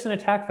this is just an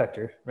attack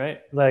vector,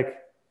 right? Like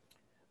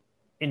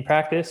in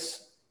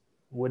practice,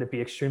 would it be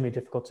extremely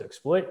difficult to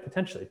exploit?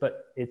 Potentially,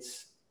 but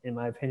it's, in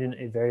my opinion,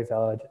 a very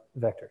valid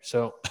vector.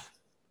 So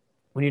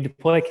when you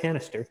deploy a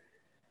canister,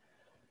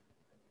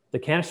 the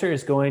canister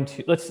is going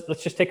to, let's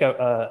just take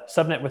a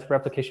subnet with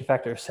replication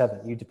factor of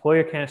 7. You deploy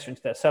your canister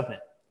into that subnet.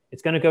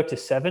 It's going to go to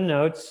 7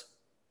 nodes,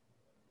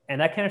 and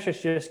that canister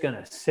is just going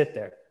to sit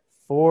there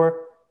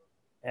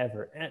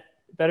forever. And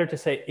better to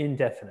say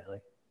indefinitely,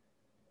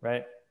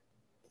 right?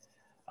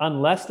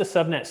 Unless the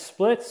subnet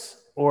splits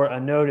or a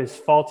node is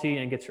faulty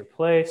and gets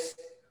replaced,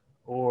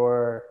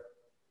 or,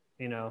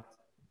 you know,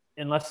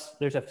 unless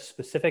there's a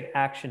specific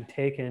action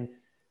taken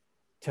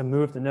to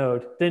move the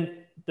node, then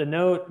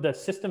the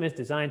system is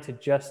designed to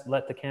just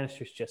let the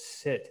canisters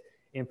just sit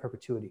in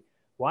perpetuity.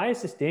 Why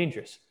is this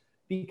dangerous?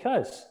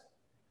 Because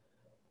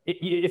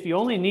if you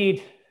only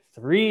need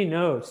 3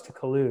 nodes to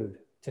collude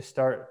to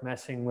start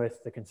messing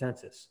with the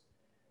consensus,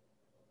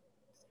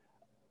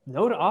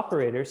 node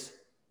operators,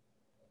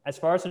 as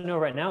far as I know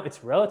right now,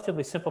 it's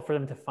relatively simple for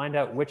them to find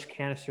out which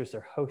canisters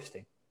they're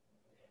hosting.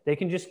 They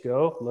can just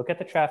go look at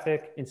the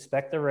traffic,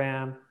 inspect the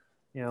RAM,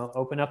 you know,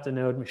 open up the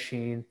node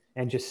machine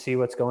and just see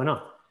what's going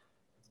on.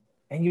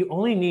 And you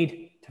only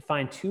need to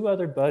find 2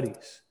 other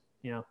buddies,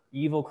 you know,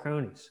 evil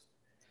cronies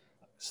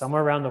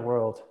somewhere around the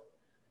world,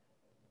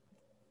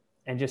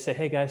 and just say,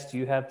 hey guys, do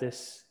you have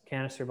this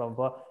canister, blah,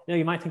 blah, blah. You know,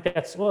 you might think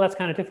that's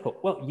kind of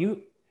difficult. Well,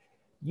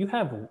 you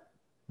have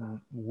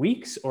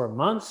weeks or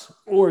months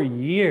or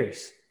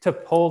years to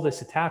pull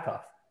this attack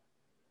off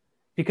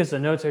because the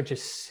nodes are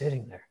just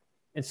sitting there.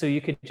 And so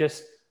you could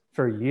just,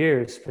 for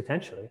years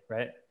potentially,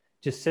 right,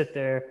 just sit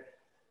there,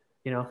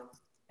 you know,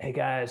 hey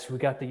guys, we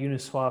got the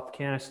Uniswap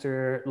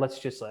canister. Let's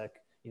just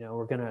like, you know,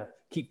 we're going to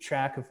keep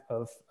track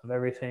of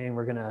everything.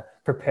 We're going to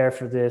prepare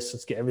for this.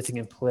 Let's get everything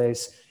in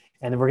place.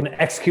 And then we're going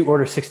to execute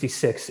order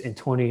 66 in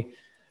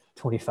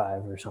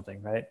 2025 or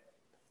something, right?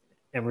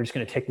 And we're just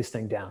going to take this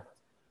thing down.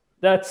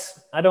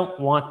 I don't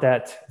want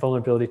that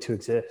vulnerability to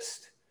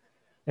exist.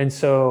 And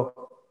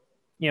so,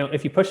 you know,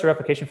 if you push the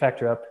replication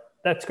factor up,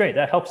 that's great.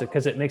 That helps it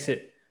because it makes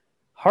it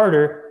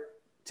harder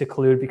to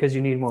collude because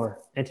you need more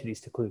entities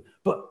to collude.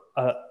 But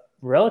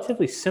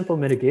relatively simple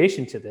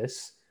mitigation to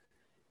this.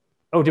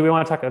 Oh, do we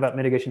want to talk about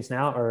mitigations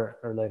now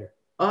or later?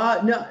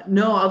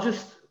 No,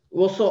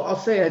 I'll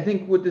say, I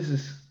think what this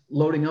is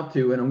loading up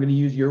to, and I'm going to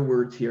use your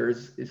words here,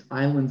 is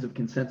islands of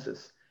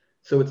consensus.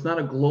 So it's not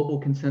a global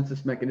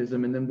consensus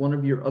mechanism. And then one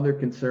of your other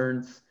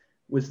concerns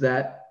was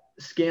that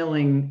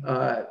scaling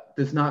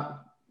does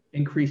not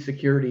increase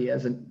security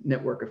as a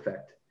network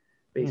effect,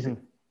 basically.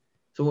 Mm-hmm.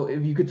 So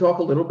if you could talk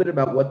a little bit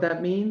about what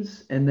that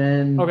means, and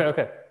then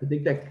okay. I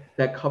think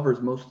that covers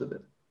most of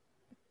it.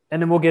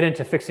 And then we'll get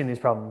into fixing these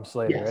problems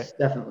later, yes, right?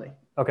 Definitely.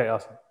 Okay,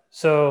 awesome.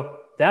 So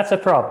that's a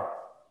problem.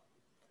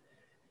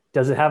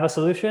 Does it have a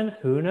solution?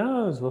 Who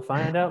knows? We'll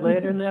find out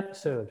later in the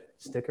episode.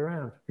 Stick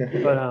around.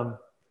 But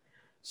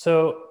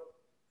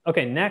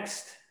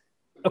next.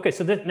 Okay,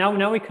 so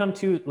now we come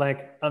to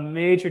like a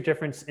major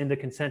difference in the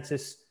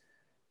consensus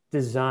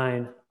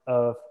design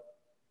of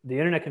the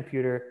internet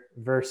computer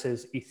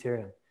versus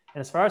Ethereum.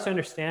 And as far as I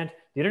understand,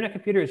 the internet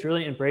computer is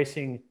really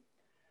embracing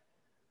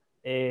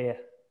it's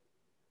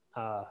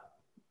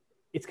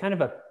kind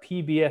of a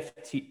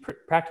PBFT,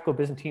 practical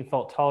Byzantine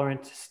fault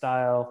tolerant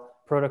style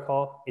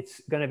protocol.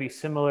 It's going to be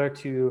similar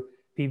to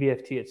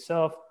PBFT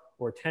itself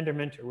or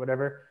Tendermint or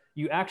whatever.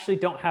 You actually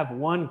don't have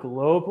one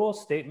global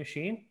state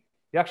machine.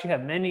 You actually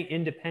have many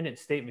independent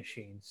state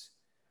machines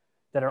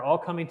that are all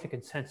coming to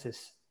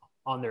consensus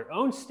on their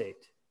own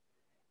state.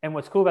 And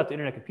what's cool about the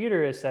internet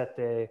computer is that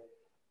they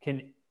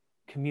can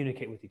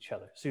communicate with each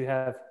other. So you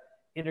have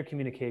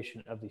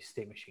intercommunication of these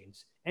state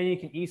machines. And you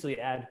can easily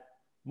add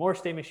more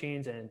state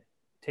machines and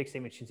take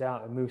state machines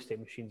out and move state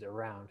machines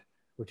around,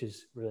 which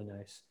is really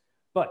nice.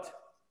 But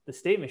the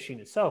state machine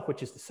itself,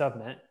 which is the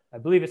subnet, I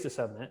believe it's the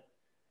subnet,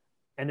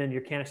 and then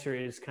your canister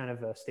is kind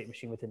of a state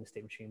machine within the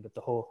state machine, but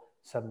the whole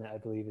subnet, I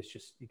believe, is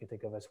just, you can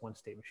think of as one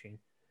state machine.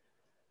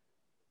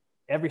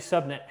 Every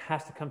subnet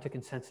has to come to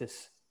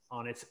consensus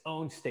on its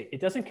own state.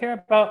 It doesn't care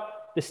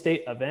about the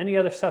state of any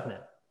other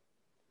subnet.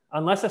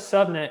 Unless a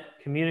subnet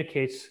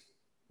communicates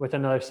with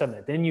another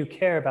subnet, then you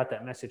care about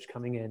that message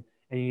coming in,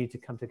 and you need to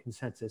come to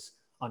consensus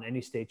on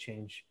any state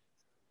change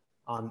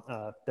on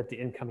that the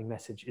incoming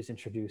message is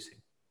introducing.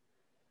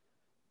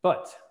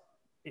 But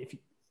if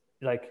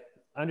like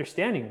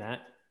understanding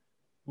that,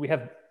 we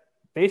have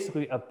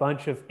basically a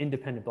bunch of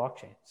independent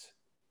blockchains,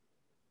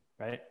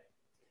 right?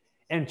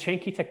 And chain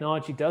key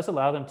technology does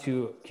allow them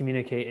to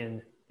communicate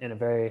in a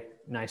very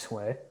nice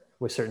way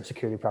with certain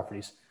security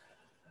properties,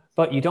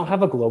 but you don't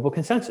have a global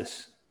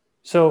consensus.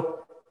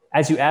 So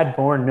as you add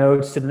more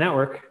nodes to the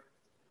network,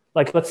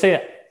 like let's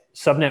say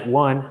subnet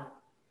 1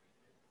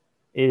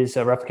 is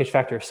a replication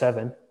factor of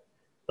 7.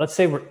 Let's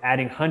say we're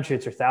adding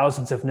hundreds or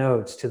thousands of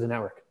nodes to the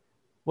network.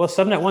 Well,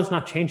 subnet 1's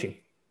not changing.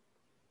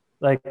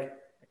 Like,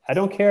 I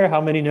don't care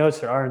how many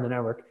nodes there are in the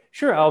network.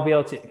 Sure,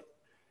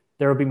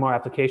 there will be more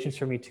applications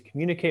for me to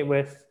communicate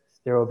with.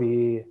 There will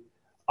be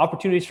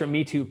opportunities for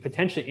me to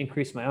potentially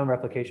increase my own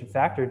replication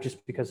factor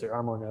just because there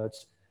are more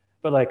nodes.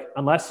 But like,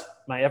 unless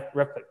my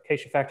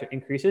replication factor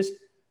increases,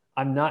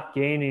 I'm not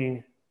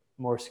gaining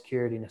more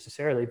security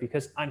necessarily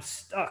because I'm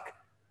stuck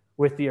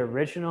with the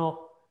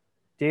original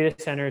data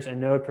centers and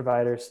node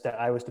providers that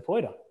I was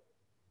deployed on.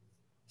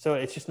 So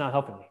it's just not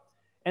helping me.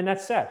 And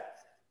that's sad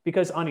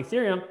because on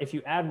Ethereum, if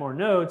you add more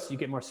nodes, you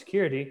get more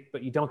security,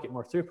 but you don't get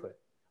more throughput.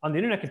 On the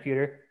internet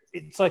computer,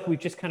 it's like we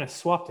just kind of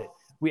swapped it.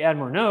 We add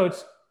more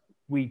nodes,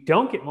 we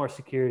don't get more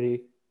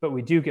security, but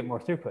we do get more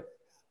throughput.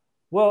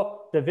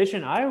 Well, the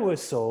vision I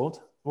was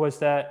sold was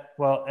that,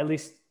 well, at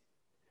least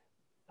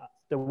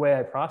the way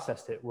I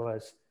processed it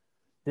was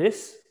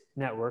this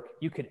network,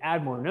 you could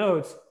add more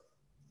nodes,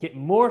 get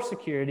more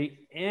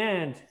security,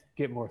 and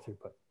get more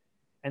throughput.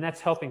 And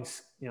that's helping,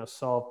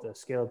 solve the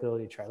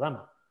scalability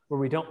trilemma, where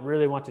we don't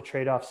really want to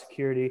trade off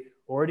security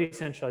or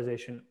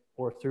decentralization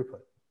or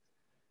throughput.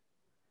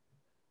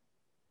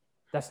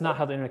 That's not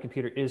how the internet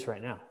computer is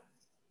right now.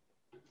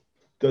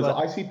 Does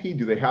ICP,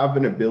 do they have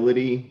an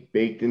ability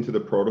baked into the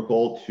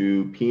protocol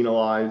to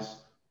penalize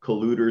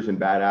colluders and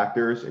bad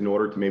actors in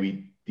order to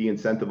maybe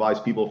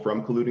de-incentivize people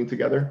from colluding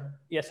together?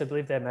 Yes, I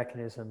believe they have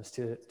mechanisms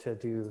to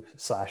do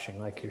slashing,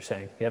 like you're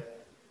saying.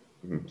 Yep.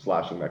 Mm-hmm.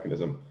 Slashing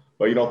mechanism.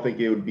 But you don't think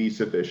it would be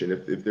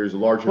sufficient if there's a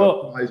large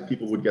enough size,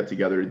 people would get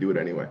together to do it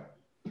anyway?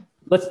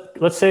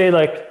 Let's say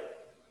like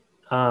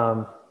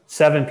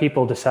 7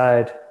 people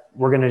decide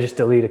we're going to just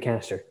delete a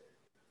canister.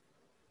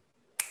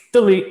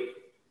 Delete.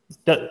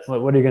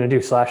 What are you going to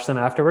do? Slash them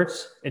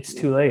afterwards? It's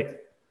too late.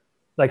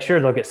 Like, sure,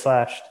 they'll get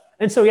slashed.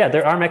 And so, yeah,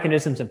 there are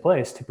mechanisms in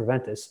place to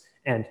prevent this.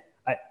 And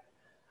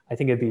I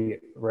think it'd be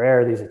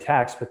rare, these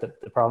attacks, but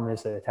the problem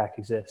is the attack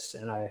exists.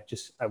 And I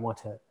want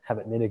to have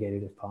it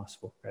mitigated if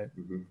possible, right?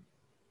 Mm-hmm.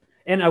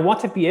 And I want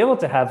to be able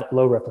to have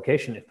low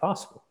replication if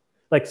possible.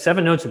 Like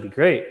 7 nodes would be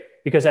great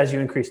because as you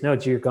increase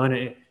nodes, you're going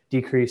to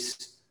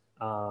decrease,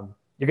 you're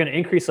going to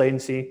increase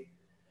latency,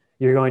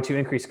 you're going to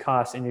increase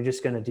costs, and you're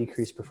just going to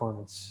decrease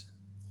performance.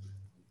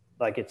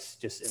 Like it's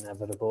just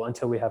inevitable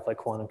until we have like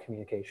quantum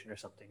communication or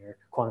something, or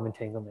quantum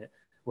entanglement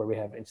where we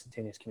have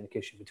instantaneous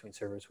communication between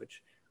servers,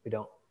 which we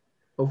don't.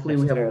 Hopefully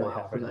we have a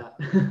while for that.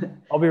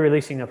 I'll be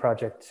releasing a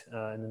project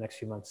in the next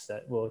few months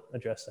that will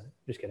address that.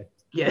 Just kidding.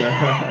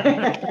 Yeah.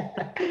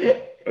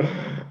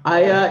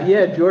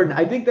 Jordan,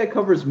 I think that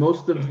covers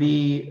most of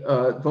the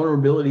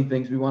vulnerability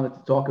things we wanted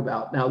to talk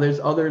about. Now there's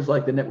others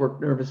like the network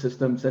nervous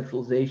system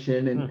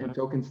centralization and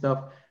token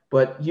stuff,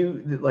 but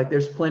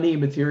there's plenty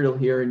of material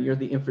here and you're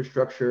the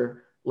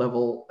infrastructure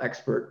level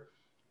expert.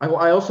 I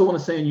also want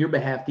to say on your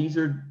behalf,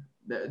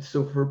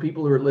 so for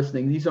people who are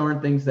listening, these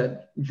aren't things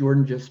that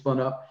Jordan just spun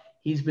up.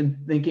 He's been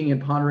thinking and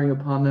pondering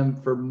upon them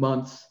for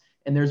months.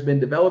 And there's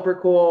been developer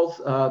calls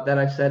that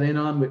I've sat in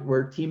on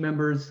where team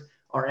members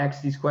are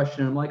asked these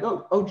questions. I'm like,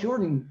 oh,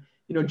 Jordan,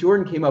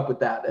 Jordan came up with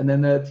that. And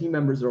then the team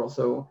members are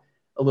also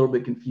a little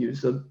bit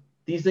confused. So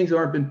these things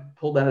aren't been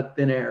pulled out of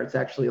thin air. It's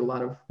actually a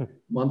lot of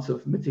months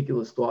of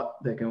meticulous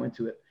thought that go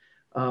into it.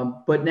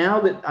 But now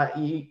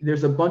that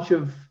there's a bunch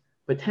of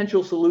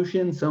potential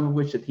solutions, some of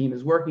which the team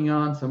is working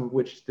on, some of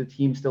which the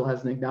team still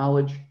hasn't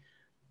acknowledged.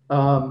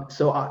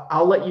 So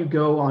I'll let you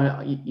go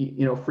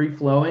on, free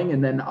flowing,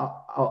 and then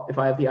I'll, if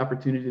I have the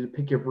opportunity to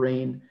pick your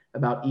brain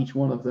about each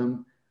one of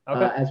them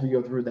as we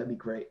go through, that'd be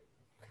great.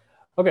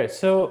 Okay,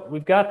 so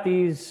we've got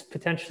these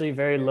potentially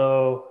very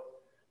low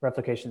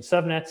replication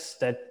subnets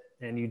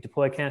and you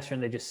deploy canister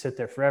and they just sit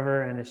there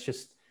forever, and it's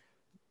just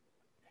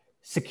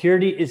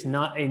security is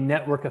not a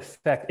network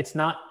effect. It's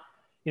not,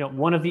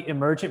 one of the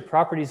emergent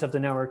properties of the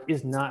network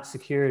is not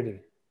security.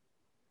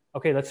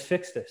 Okay, let's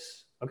fix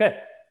this. Okay,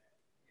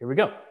 here we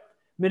go.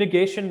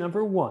 Mitigation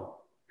number 1,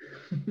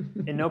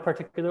 in no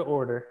particular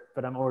order,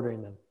 but I'm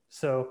ordering them.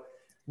 So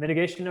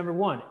mitigation number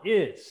 1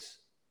 is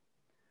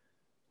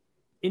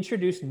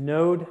introduce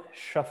node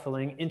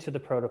shuffling into the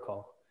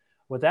protocol.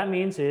 What that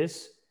means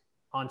is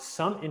on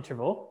some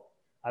interval,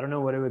 I don't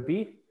know what it would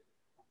be.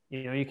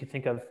 You could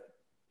think of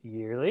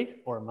yearly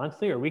or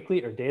monthly or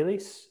weekly or daily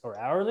or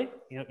hourly.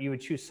 You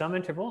would choose some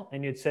interval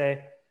and you'd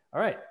say,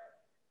 all right,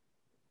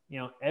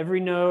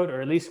 every node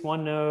or at least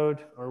one node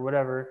or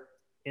whatever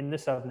in the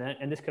subnet,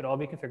 and this could all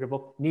be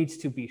configurable, needs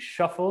to be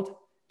shuffled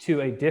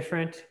to a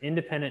different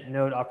independent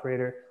node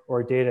operator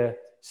or data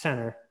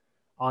center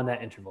on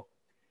that interval.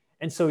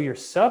 And so your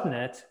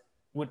subnet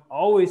would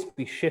always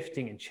be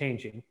shifting and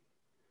changing.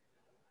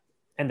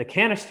 And the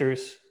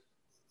canisters,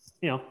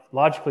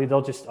 logically,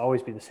 they'll just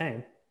always be the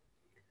same.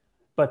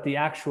 But the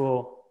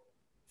actual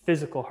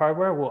physical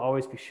hardware will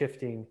always be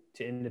shifting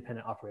to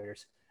independent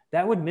operators.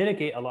 That would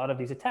mitigate a lot of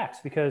these attacks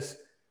because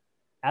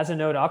as a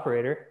node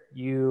operator,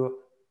 you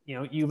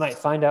might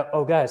find out,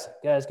 oh, guys,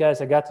 I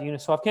got the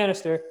Uniswap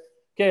canister.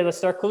 Okay, let's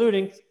start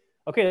colluding.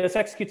 Okay, let's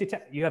execute the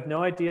attack. You have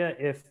no idea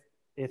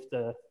if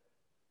the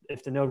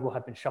node will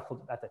have been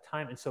shuffled at the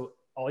time. And so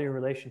all your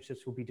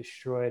relationships will be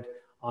destroyed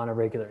on a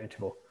regular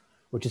interval,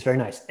 which is very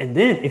nice. And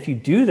then if you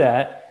do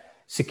that,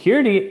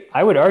 security,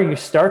 I would argue,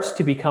 starts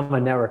to become a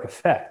network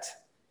effect,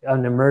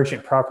 an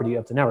emergent property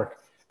of the network.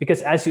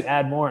 Because as you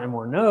add more and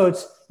more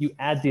nodes, you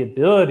add the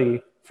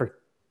ability for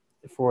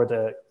for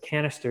the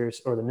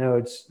canisters or the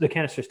nodes, the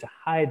canisters to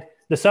hide,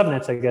 the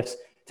subnets, I guess,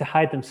 to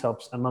hide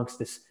themselves amongst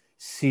this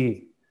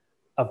sea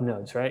of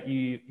nodes, right?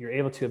 You're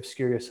able to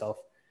obscure yourself.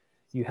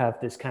 You have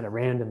this kind of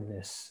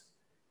randomness.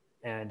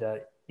 And,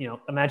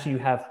 imagine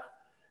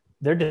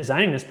they're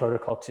designing this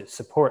protocol to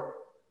support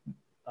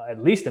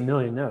at least 1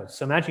 million nodes.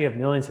 So imagine you have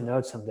millions of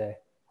nodes someday.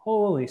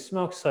 Holy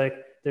smokes, like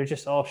they're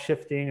just all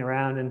shifting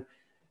around and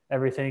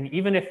everything.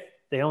 Even if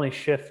they only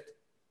shift,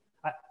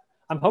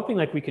 I'm hoping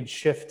like we could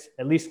shift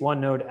at least one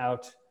node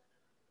out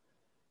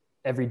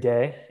every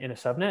day in a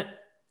subnet.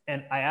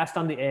 And I asked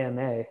on the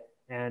AMA,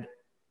 and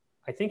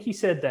I think he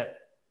said that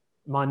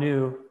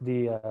Manu,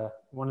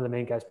 one of the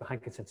main guys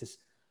behind Consensus,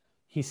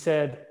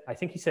 I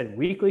think he said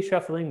weekly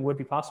shuffling would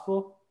be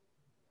possible.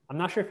 I'm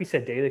not sure if he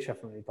said daily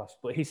shuffling would be possible,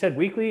 but he said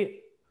weekly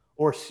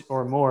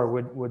or more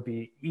would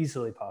be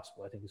easily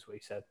possible, I think is what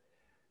he said.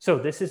 So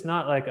this is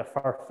not like a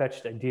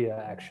far-fetched idea,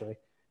 actually.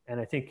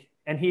 And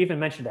he even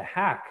mentioned a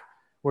hack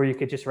where you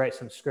could just write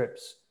some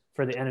scripts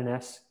for the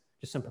NNS,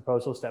 just some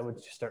proposals that would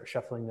just start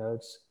shuffling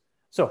nodes.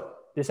 So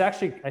this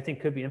actually, I think,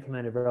 could be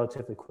implemented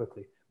relatively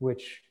quickly,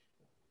 which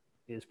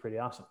is pretty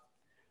awesome.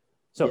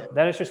 So yeah,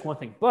 that is just one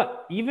thing.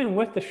 But even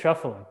with the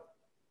shuffling,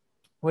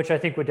 which I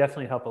think would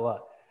definitely help a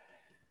lot,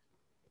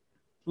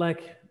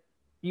 like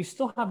you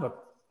still have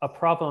a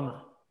problem.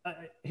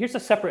 Here's a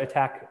separate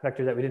attack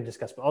vector that we didn't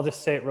discuss, but I'll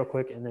just say it real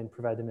quick and then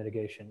provide the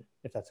mitigation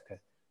if that's okay.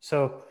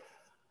 So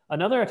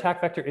another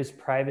attack vector is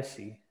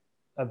privacy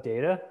of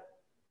data,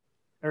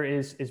 or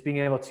is being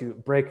able to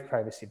break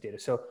privacy of data.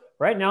 So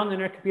right now in the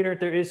internet computer,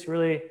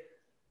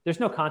 there's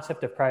no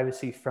concept of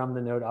privacy from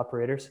the node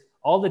operators.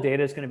 All the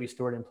data is going to be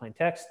stored in plain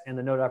text, and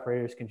the node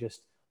operators can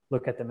just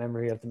look at the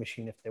memory of the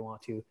machine if they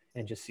want to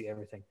and just see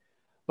everything.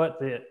 But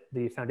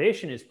the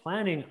foundation is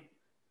planning,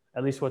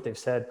 at least what they've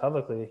said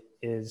publicly,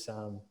 is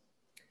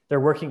they're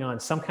working on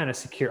some kind of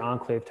secure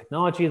enclave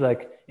technology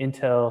like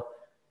Intel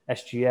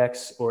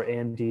SGX or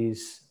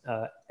AMD's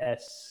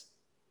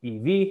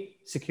SEV,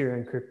 secure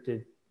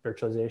encrypted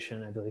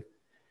virtualization, I believe,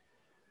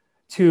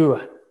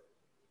 to,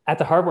 at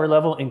the hardware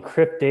level,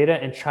 encrypt data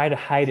and try to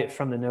hide it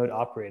from the node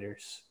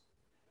operators,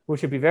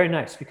 which would be very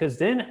nice, because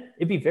then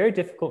it'd be very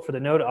difficult for the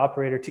node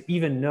operator to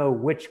even know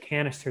which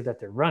canister that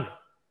they're running.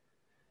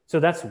 So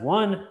that's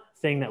one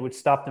thing that would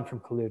stop them from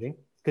colluding,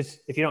 because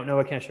if you don't know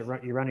what canister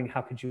you're running,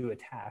 how could you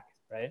attack,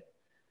 right?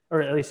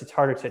 Or at least it's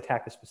harder to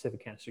attack a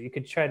specific canister. You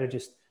could try to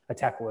just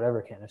attack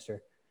whatever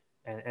canister,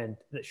 and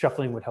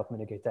shuffling would help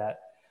mitigate that.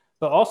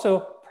 But also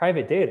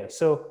private data.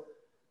 So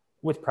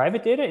with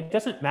private data, it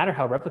doesn't matter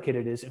how replicated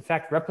it is. In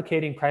fact,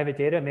 replicating private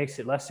data makes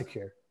it less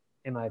secure,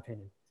 in my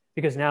opinion,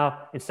 because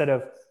now instead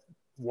of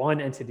one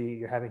entity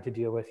you're having to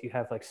deal with, you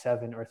have like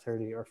 7 or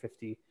 30 or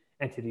 50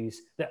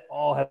 entities that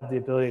all have the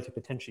ability to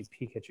potentially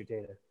peek at your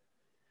data.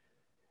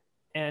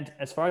 And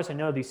as far as I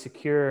know, these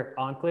secure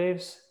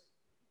enclaves,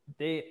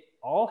 they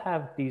all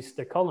have these,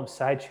 they call them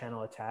side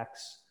channel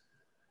attacks.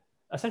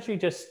 Essentially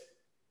just,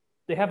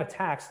 they have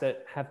attacks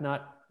that have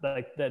not,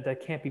 like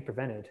that can't be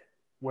prevented,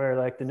 where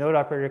like the node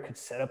operator could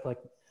set up like,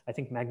 I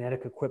think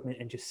magnetic equipment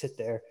and just sit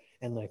there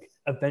and like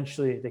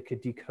eventually they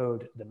could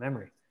decode the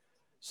memory.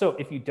 So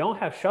if you don't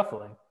have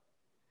shuffling,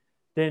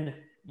 then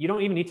you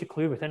don't even need to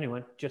collude with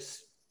anyone.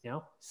 Just,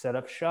 set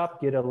up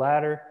shop, get a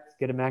ladder,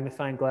 get a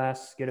magnifying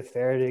glass, get a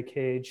Faraday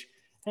cage,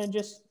 and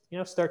just,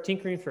 start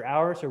tinkering for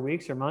hours or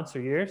weeks or months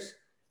or years.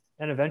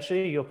 And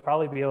eventually you'll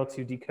probably be able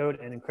to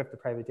decode and encrypt the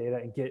private data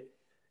and get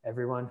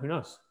everyone, who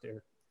knows,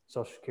 their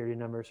social security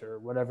numbers or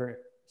whatever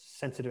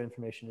sensitive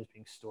information is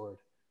being stored.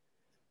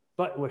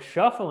 But with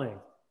shuffling,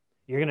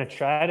 you're going to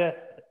try to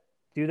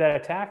do that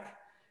attack.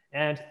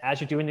 And as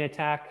you're doing the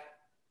attack,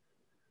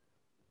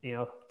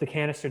 the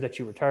canister that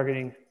you were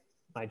targeting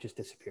might just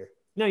disappear.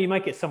 No, you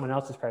might get someone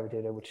else's private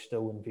data, which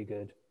still wouldn't be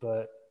good,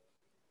 but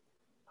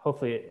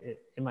hopefully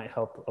it might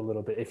help a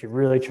little bit if you're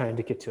really trying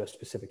to get to a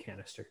specific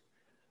canister.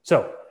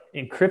 So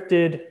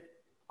encrypted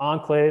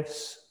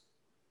enclaves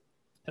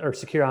or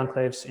secure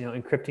enclaves,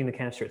 encrypting the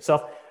canister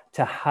itself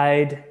to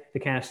hide the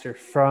canister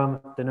from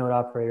the node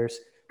operators,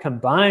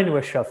 combined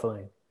with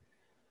shuffling.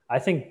 I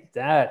think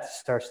that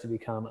starts to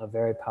become a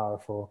very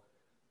powerful,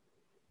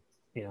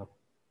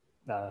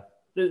 the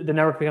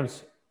network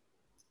becomes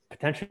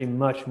potentially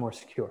much more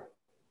secure.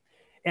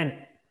 And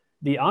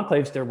the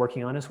enclaves they're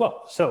working on as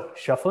well. So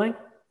shuffling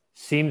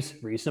seems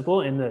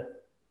reasonable in the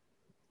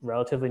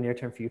relatively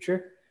near-term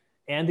future,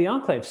 and the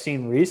enclaves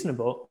seem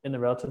reasonable in the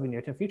relatively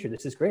near-term future.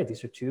 This is great.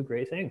 These are two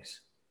great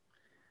things.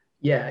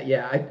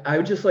 Yeah. I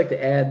would just like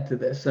to add to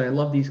this, and I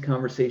love these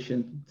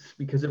conversations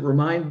because it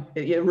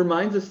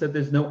reminds us that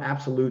there's no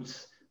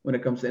absolutes when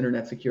it comes to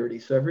internet security.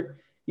 So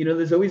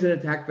there's always an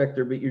attack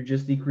vector, but you're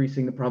just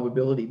decreasing the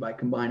probability by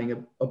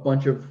combining a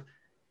bunch of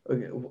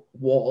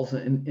walls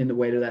in the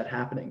way to that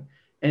happening.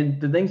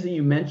 And the things that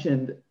you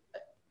mentioned,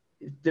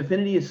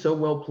 Dfinity is so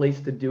well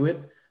placed to do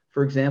it.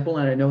 For example,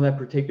 and I know that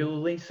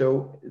particularly,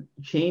 so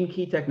chain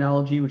key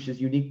technology, which is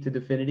unique to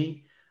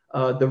Dfinity,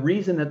 the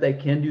reason that they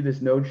can do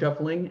this node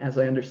shuffling, as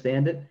I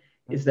understand it,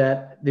 is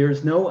that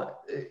there's no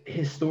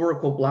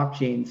historical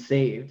blockchain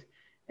saved.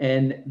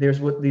 And there's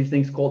what these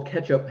things called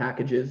catch-up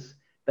packages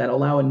that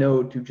allow a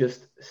node to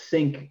just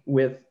sync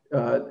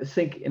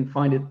and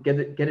find it,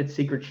 get its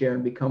secret share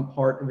and become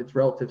part of its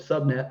relative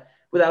subnet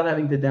without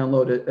having to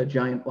download a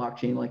giant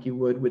blockchain like you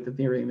would with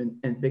Ethereum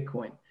and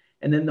Bitcoin.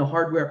 And then the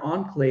hardware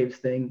enclaves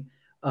thing,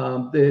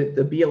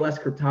 the BLS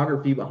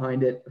cryptography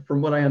behind it,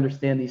 from what I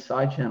understand, these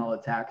side channel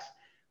attacks,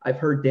 I've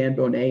heard Dan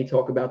Bonet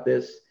talk about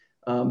this.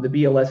 The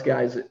BLS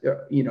guys,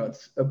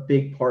 it's a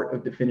big part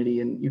of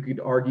DFINITY, and you could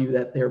argue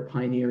that they're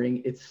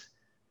pioneering its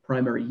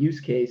primary use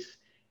case.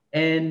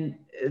 And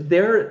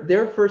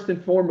they're first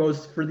and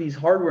foremost for these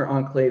hardware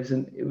enclaves,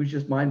 and it was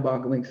just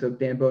mind-boggling. So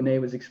Dan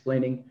Bonet was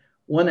explaining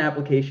one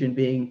application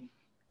being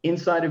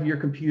inside of your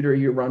computer,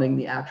 you're running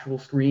the actual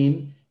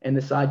screen, and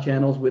the side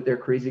channels with their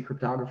crazy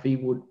cryptography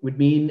would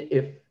mean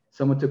if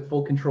someone took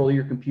full control of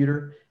your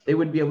computer, they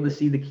wouldn't be able to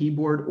see the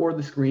keyboard or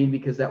the screen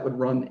because that would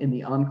run in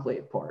the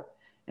enclave part.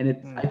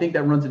 And I think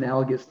that runs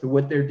analogous to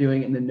what they're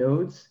doing in the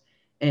nodes.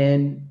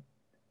 And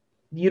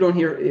you don't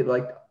hear it,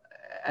 like,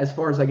 as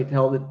far as I can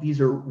tell, that these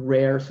are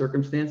rare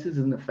circumstances.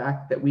 And the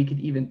fact that we could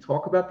even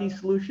talk about these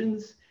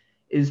solutions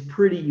is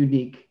pretty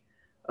unique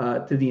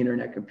to the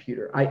internet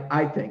computer.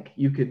 I think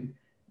you could,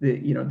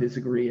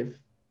 disagree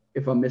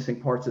if I'm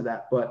missing parts of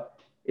that, but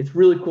it's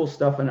really cool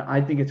stuff. And I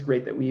think it's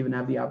great that we even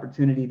have the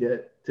opportunity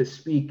to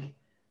speak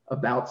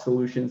about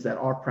solutions that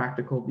are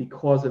practical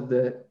because of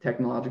the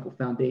technological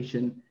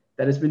foundation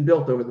that has been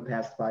built over the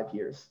past 5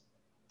 years.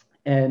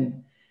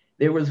 And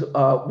there was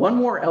one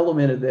more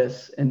element of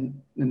this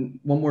and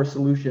one more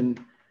solution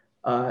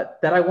that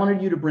I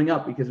wanted you to bring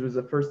up because it was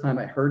the first time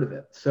I heard of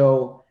it.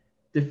 So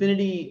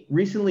DFINITY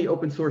recently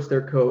open sourced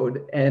their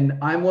code, and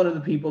I'm one of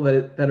the people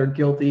that are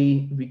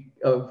guilty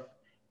of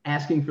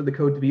asking for the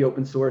code to be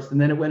open sourced.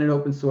 And then it went in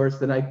open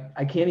source, and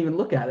I can't even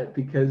look at it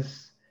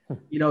because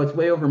it's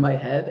way over my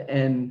head.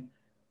 And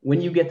when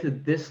you get to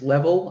this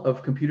level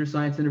of computer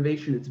science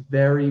innovation, it's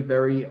very,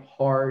 very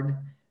hard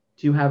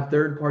to have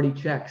third-party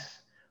checks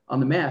on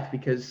the math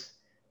because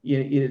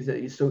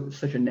it's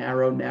such a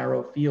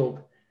narrow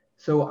field.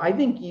 So I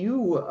think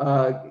you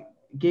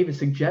gave a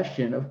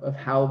suggestion of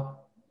how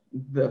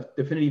the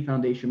DFINITY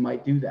Foundation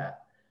might do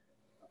that.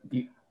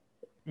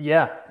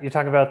 Yeah, you're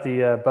talking about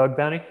the bug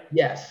bounty?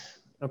 Yes.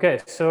 Okay,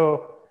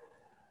 so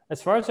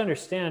as far as I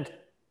understand,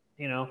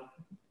 the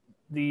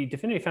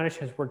DFINITY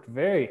Foundation has worked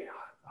very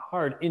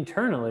hard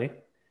internally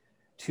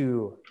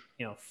to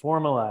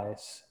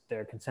formalize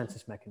their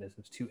consensus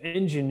mechanisms, to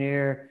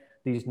engineer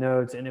these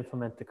nodes and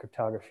implement the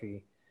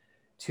cryptography,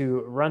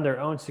 to run their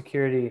own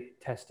security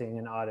testing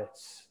and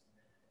audits.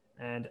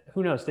 And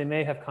who knows, they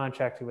may have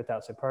contracted with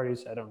outside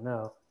parties, I don't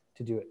know,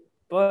 to do it.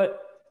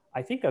 But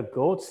I think a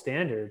gold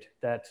standard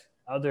that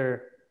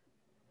other,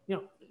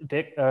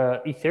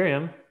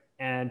 Ethereum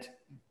and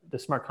the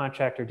smart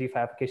contract or DeFi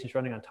applications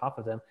running on top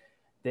of them,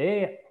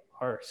 they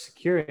are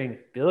securing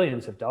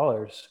billions of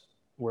dollars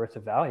worth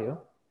of value.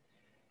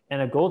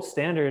 And a gold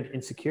standard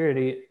in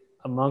security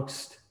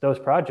amongst those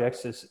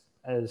projects is,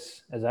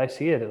 as I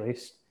see it at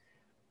least,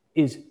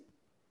 is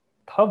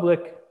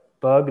public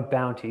bug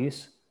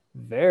bounties,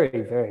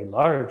 very, very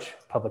large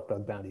public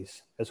bug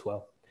bounties as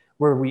well,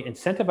 where we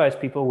incentivize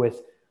people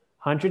with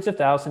hundreds of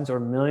thousands or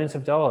millions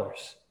of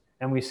dollars.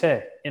 And we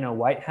say, in a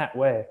white hat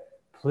way,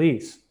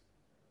 please,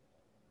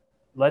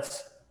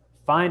 let's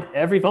find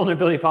every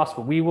vulnerability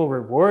possible. We will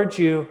reward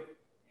you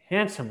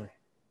handsomely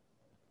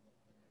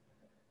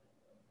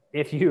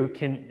if you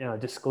can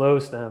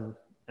disclose them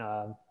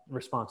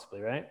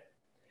responsibly, right?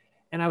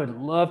 And I would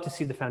love to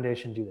see the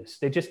foundation do this.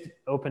 They just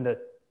opened a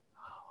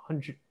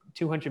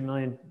 $200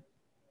 million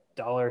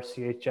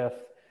CHF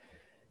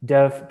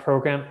dev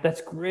program.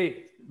 That's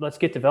great. Let's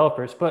get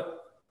developers, but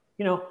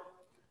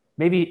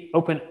maybe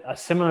open a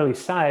similarly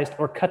sized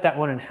or cut that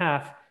one in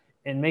half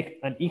and make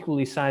an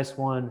equally sized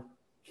one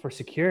for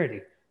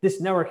security. This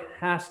network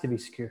has to be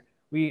secure.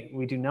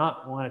 We do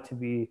not want it to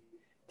be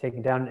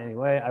taken down in any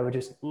way. I would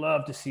just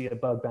love to see a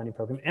bug bounty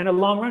program and a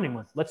long running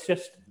one. Let's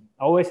just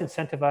always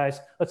incentivize.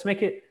 Let's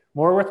make it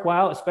more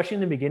worthwhile, especially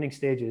in the beginning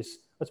stages.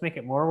 Let's make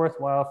it more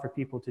worthwhile for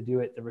people to do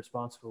it the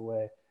responsible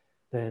way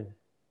than,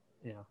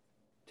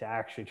 to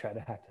actually try to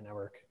hack the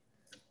network.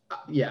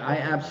 Yeah, I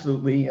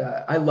absolutely,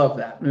 I love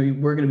that.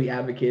 We're going to be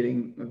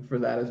advocating for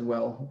that as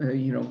well.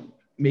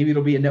 Maybe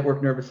it'll be a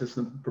network nervous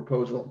system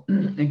proposal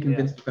and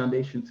convince the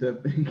foundation to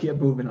get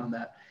moving on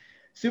that.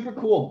 Super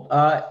cool.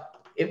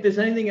 If there's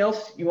anything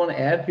else you want to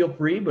add, feel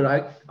free, but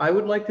I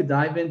would like to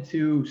dive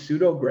into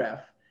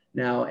Pseudograph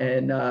now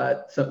and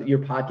your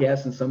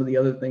podcast and some of the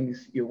other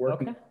things you're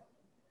working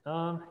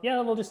on.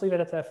 Yeah, we'll just leave it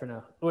at that for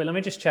now. Wait, let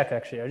me just check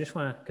actually. I just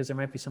want to, because there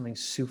might be something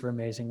super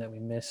amazing that we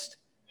missed.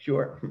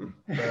 Sure.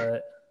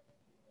 But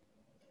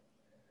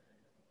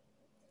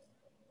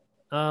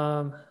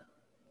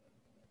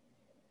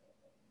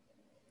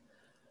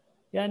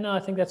yeah, no, I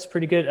think that's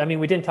pretty good. I mean,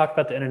 we didn't talk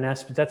about the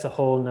internet, but that's a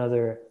whole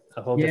different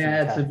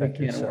it's a big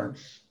can of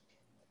worms.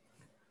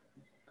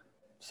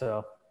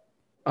 So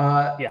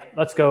yeah,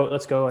 let's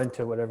go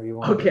into whatever you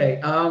want. Okay.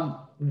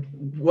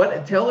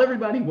 Tell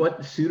everybody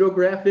what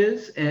Pseudograph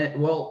is. And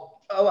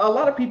a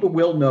lot of people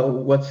will know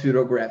what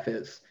pseudograph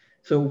is.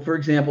 So, for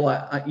example,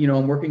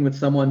 I'm working with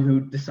someone who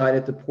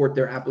decided to port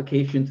their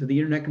application to the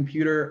internet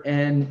computer,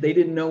 and they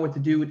didn't know what to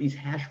do with these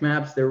hash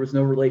maps. There was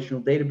no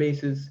relational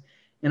databases,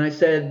 and I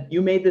said,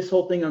 "You made this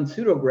whole thing on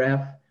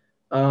pseudograph.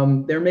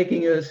 They're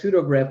making a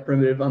pseudograph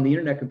primitive on the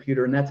internet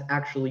computer, and that's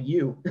actually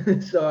you."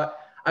 So,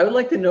 I would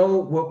like to know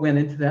what went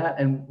into that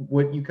and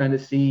what you kind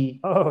of see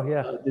Oh,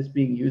 yeah. this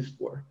being used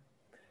for.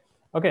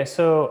 Okay,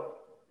 so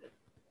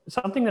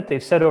something that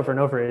they've said over and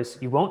over is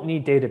you won't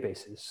need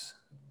databases.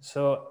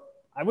 So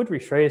I would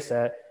rephrase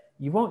that.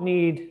 You won't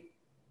need,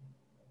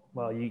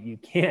 well, you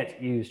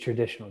can't use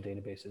traditional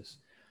databases.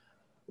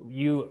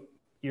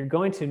 You're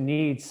going to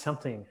need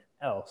something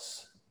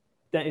else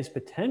that is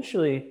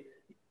potentially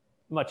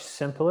much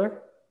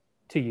simpler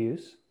to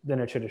use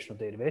than a traditional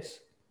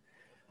database.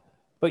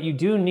 But you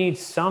do need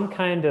some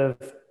kind of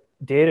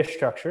data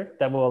structure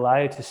that will allow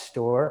you to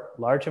store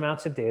large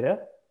amounts of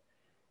data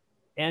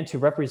and to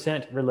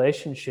represent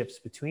relationships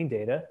between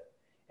data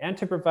and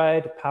to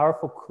provide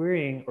powerful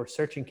querying or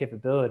searching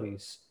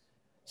capabilities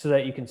so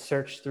that you can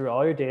search through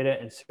all your data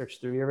and search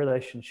through your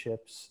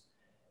relationships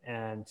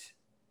and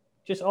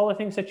just all the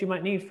things that you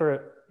might need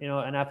for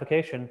an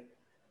application.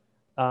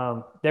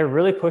 They're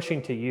really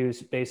pushing to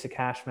use basic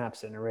hash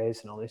maps and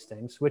arrays and all these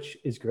things, which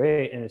is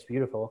great and it's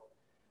beautiful,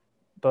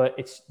 but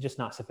it's just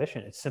not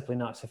sufficient. It's simply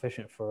not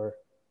sufficient for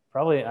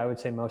probably, I would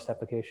say, most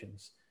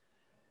applications.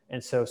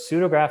 And so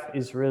pseudograph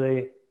is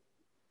really,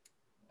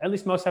 at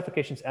least most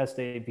applications as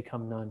they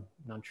become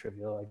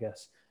non-trivial, I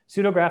guess.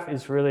 Pseudograph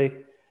is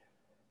really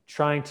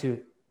trying to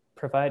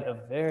provide a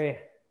very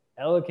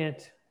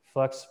elegant,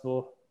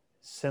 flexible,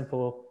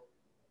 simple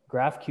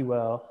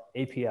GraphQL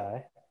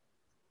API,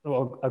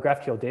 well, a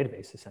GraphQL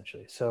database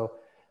essentially. So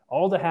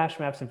all the hash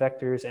maps and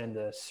vectors and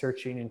the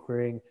searching and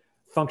querying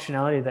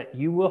functionality that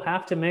you will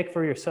have to make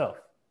for yourself.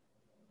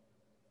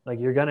 Like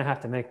you're gonna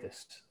have to make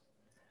this.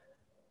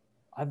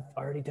 I've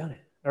already done it,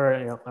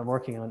 or I'm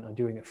working on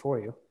doing it for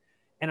you,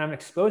 and I'm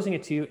exposing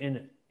it to you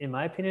in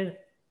my opinion,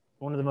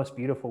 one of the most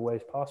beautiful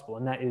ways possible,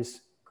 and that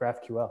is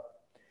GraphQL.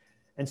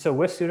 And so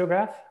with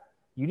pseudograph,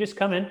 you just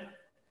come in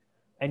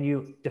and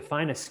you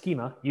define a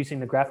schema using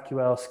the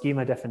GraphQL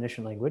schema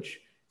definition language.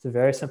 It's a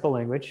very simple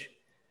language.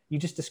 You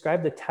just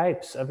describe the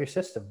types of your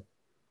system.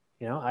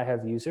 I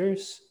have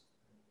users.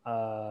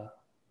 I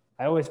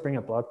always bring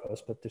up blog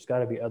posts, but there's got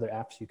to be other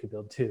apps you could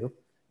build too.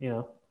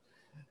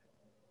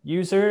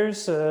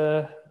 Users,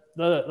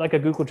 like a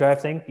Google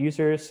Drive thing,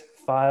 users,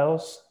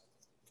 files.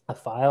 A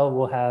file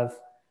will have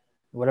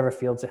whatever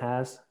fields it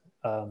has,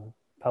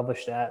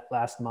 published at,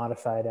 last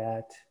modified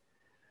at,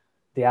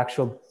 the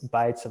actual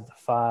bytes of the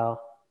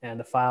file, and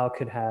the file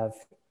could have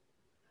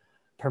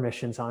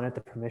permissions on it.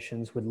 The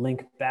permissions would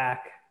link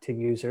back to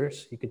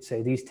users. You could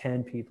say these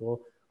 10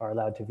 people are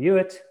allowed to view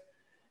it.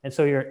 And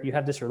so you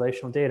have this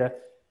relational data.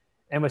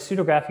 And with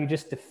pseudograph, you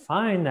just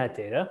define that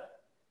data.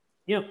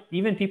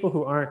 Even people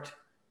who aren't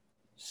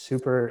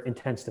super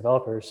intense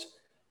developers,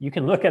 you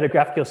can look at a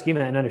GraphQL schema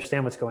and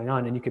understand what's going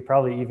on. And you could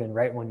probably even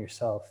write one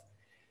yourself.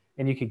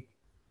 And you could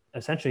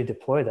essentially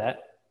deploy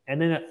that. And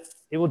then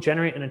it will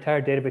generate an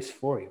entire database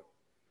for you.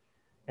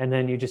 And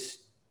then you just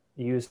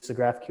use the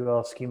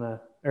GraphQL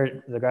schema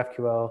or the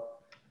GraphQL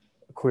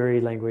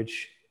query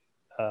language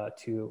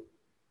to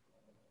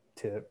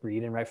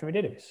read and write from a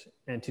database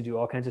and to do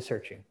all kinds of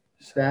searching.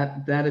 So.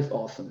 That is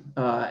awesome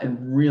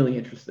and really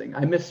interesting.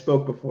 I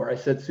misspoke before. I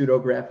said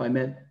pseudograph. I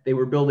meant they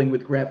were building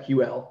with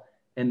GraphQL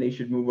and they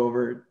should move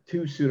over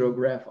to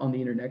pseudograph on the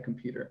internet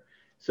computer.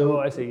 So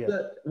I see.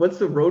 Yeah. What's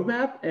the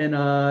roadmap and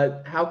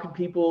how can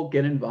people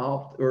get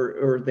involved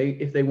or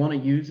if they want to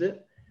use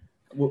it?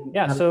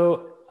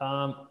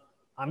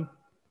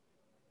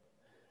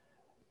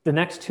 The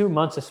next 2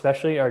 months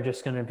especially are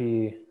just going to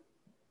be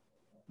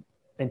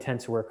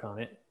intense work on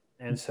it.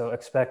 And so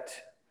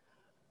expect,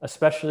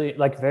 especially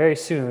like very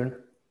soon,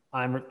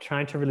 I'm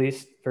trying to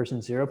release version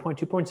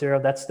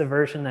 0.2.0. That's the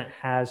version that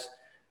has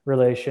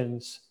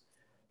relations.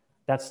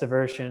 That's the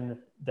version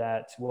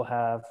that will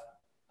have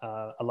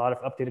a lot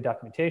of updated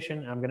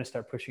documentation. I'm going to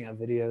start pushing out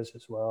videos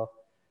as well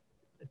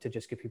to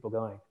just get people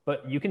going.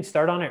 But you can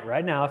start on it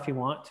right now if you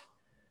want.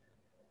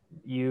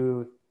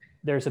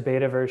 There's a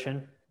beta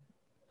version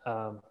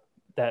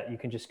that you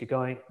can just get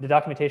going. The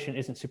documentation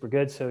isn't super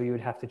good, so you would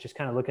have to just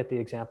kind of look at the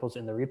examples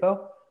in the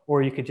repo,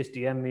 or you could just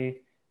DM me.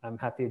 I'm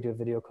happy to do a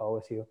video call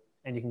with you,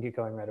 and you can get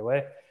going right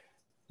away.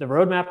 The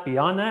roadmap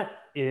beyond that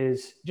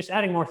is just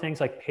adding more things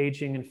like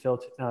paging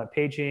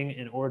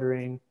and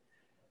ordering,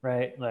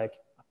 right? Like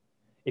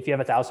if you have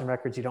 1,000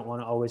 records, you don't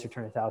want to always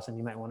return 1,000.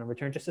 You might want to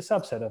return just a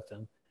subset of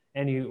them,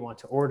 and you want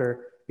to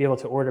be able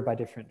to order by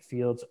different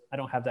fields. I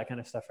don't have that kind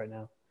of stuff right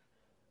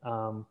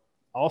now.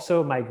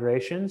 Also,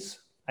 migrations,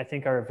 I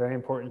think, are a very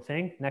important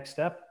thing. Next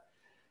step,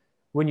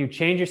 when you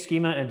change your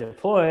schema and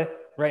deploy,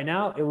 right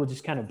now it will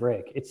just kind of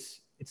break.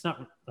 It's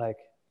not like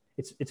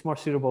it's more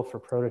suitable for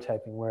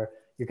prototyping where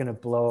you're going to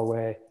blow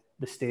away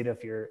the state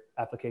of your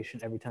application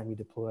every time you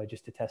deploy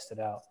just to test it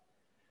out.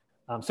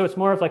 So it's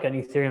more of like an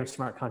Ethereum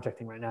smart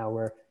contracting right now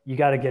where you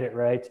got to get it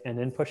right and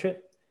then push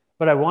it.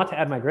 But I want to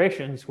add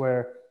migrations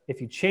where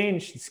if you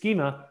change the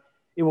schema,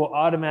 it will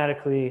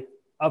automatically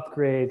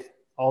upgrade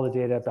all the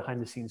data behind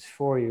the scenes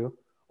for you.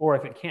 Or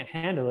if it can't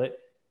handle it,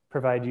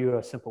 provide you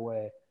a simple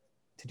way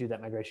to do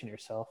that migration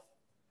yourself.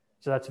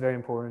 So that's very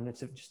important. It's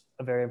just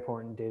a very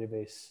important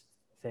database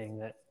thing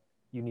that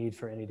you need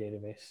for any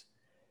database.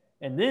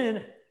 And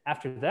then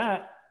after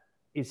that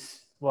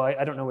is, well,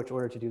 I don't know which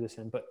order to do this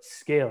in, but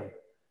scaling.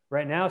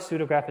 Right now,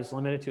 pseudograph is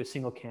limited to a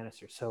single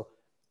canister. So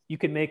you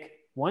could make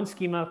one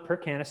schema per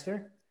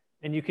canister,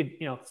 and you could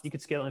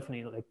scale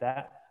infinitely like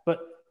that. But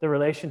the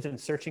relations in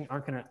searching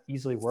aren't going to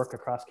easily work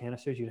across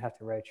canisters. You'd have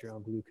to write your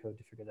own glue code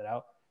to figure that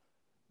out.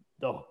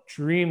 The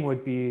dream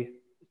would be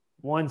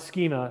one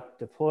schema,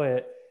 deploy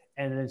it,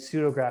 and then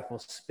pseudograph will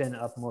spin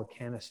up more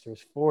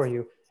canisters for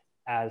you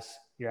as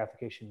your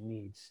application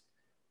needs.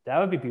 That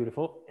would be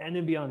beautiful. And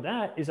then beyond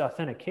that is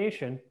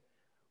authentication,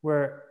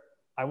 where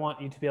I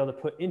want you to be able to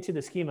put into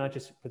the schema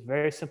just with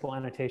very simple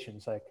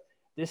annotations, like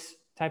this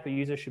type of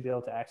user should be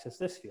able to access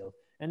this field,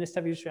 and this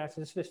type of user should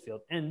access this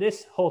field. And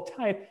this whole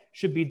type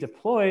should be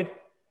deployed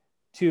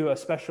to a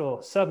special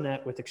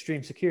subnet with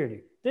extreme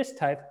security. This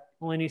type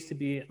only needs to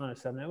be on a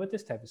subnet with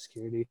this type of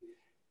security,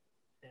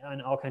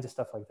 and all kinds of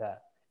stuff like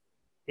that.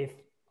 If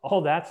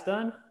all that's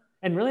done,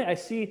 and really I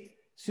see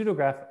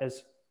pseudograph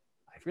as,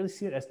 I really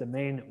see it as the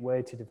main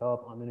way to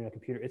develop on the Internet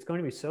Computer. It's going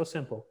to be so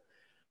simple.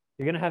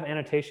 You're going to have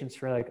annotations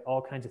for like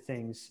all kinds of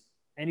things,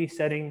 any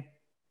setting,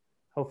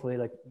 hopefully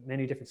like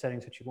many different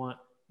settings that you want.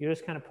 You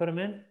just kind of put them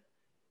in,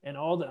 and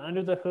all the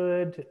under the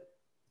hood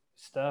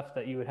stuff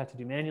that you would have to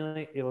do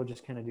manually, it will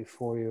just kind of do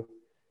for you.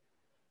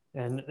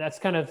 And that's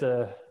kind of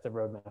the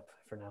roadmap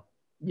for now.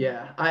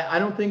 Yeah, I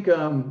don't think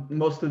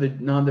most of the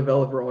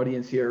non-developer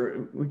audience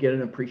here would get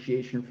an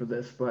appreciation for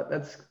this, but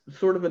that's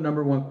sort of a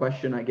number one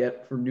question I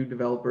get from new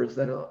developers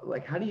that are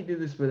like, how do you do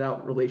this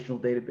without relational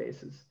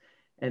databases?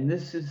 And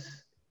this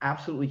is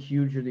absolutely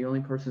huge. You're the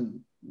only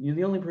person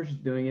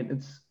doing it.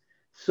 It's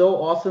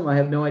so awesome. I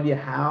have no idea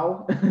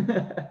how,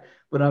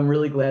 but I'm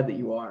really glad that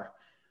you are.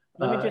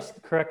 Let me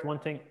just correct one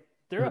thing.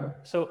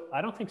 So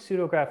I don't think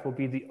pseudograph will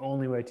be the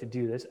only way to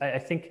do this. I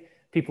think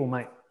people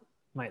might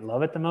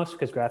love it the most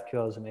because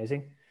GraphQL is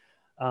amazing.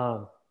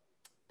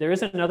 There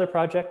is another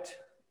project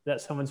that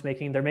someone's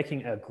making. They're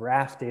making a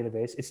graph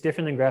database. It's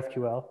different than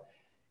GraphQL.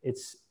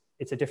 It's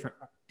a different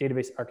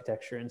database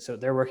architecture. And so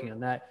they're working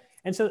on that.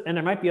 And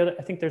there might be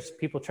I think there's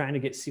people trying to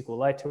get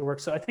SQLite to work.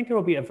 So I think there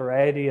will be a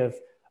variety of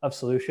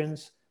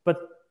solutions,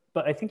 but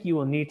I think you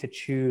will need to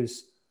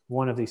choose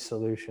one of these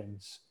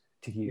solutions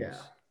to use. Yeah.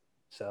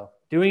 So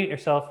doing it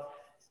yourself,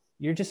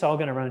 you're just all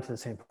going to run into the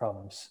same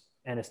problems,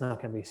 and it's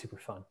not going to be super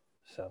fun.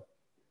 So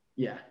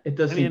yeah, it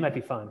does. I mean, it might be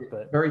fun,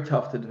 but very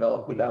tough to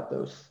develop without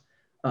those.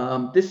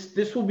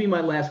 This will be my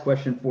last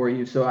question for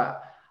you. So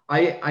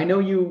I know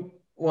you.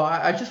 Well,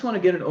 I just want to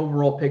get an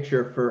overall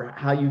picture for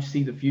how you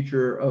see the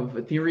future of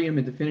Ethereum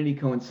and DFINITY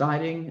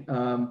coinciding.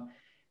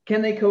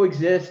 Can they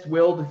coexist?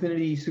 Will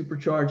DFINITY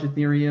supercharge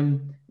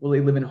Ethereum? Will they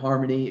live in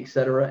harmony, et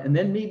cetera? And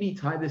then maybe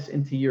tie this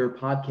into your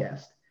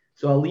podcast.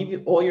 So I'll leave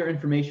you all your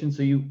information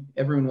so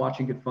everyone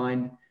watching could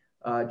find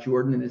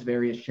Jordan and his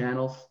various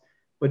channels.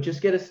 But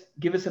just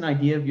give us an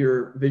idea of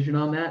your vision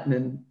on that, and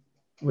then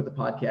what the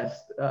podcast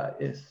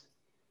is.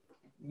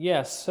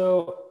 Yeah,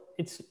 so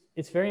it's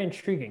very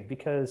intriguing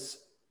because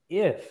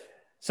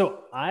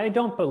I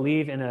don't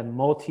believe in a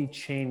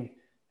multi-chain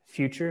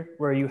future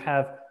where you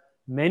have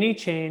many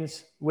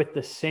chains with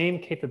the same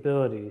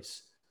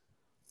capabilities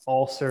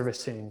all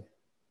servicing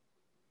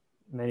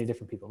many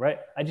different people, right?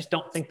 I just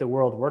don't think the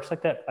world works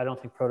like that. I don't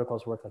think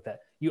protocols work like that.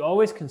 You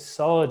always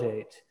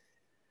consolidate,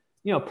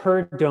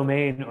 per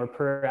domain or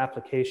per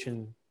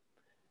application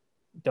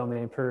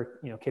domain, per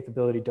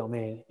capability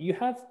domain. You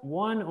have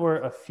one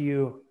or a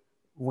few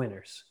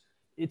winners.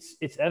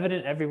 It's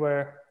evident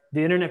everywhere.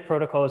 The internet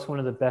protocol is one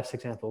of the best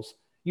examples.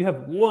 You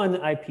have one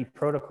IP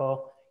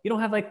protocol. You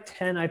don't have like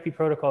 10 IP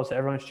protocols that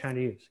everyone's trying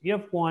to use. You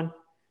have one,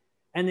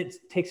 and it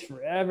takes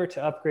forever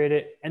to upgrade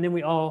it. And then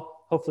we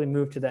all hopefully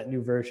move to that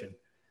new version.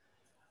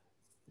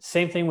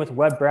 Same thing with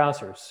web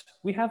browsers.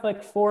 We have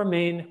like 4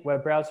 main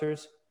web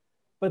browsers,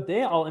 but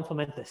they all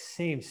implement the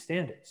same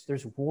standards.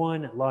 There's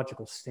one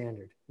logical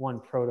standard, one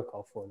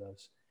protocol for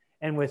those.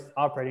 And with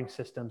operating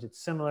systems, it's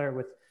similar.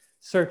 With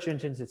search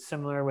engines, it's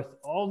similar. With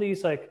all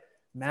these like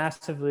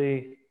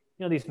massively,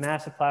 these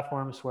massive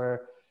platforms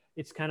where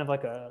it's kind of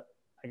like a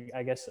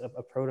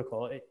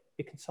protocol,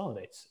 it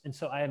consolidates. And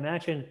so I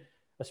imagine,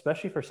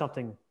 especially for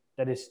something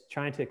that is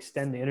trying to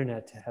extend the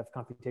internet to have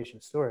computation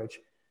storage,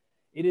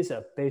 it is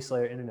a base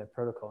layer internet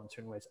protocol in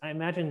certain ways. I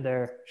imagine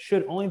there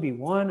should only be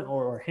one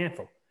or a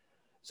handful.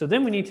 So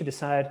then we need to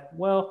decide,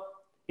 well,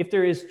 if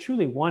there is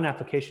truly one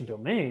application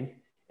domain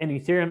and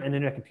Ethereum and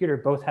Internet Computer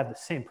both have the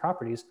same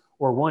properties,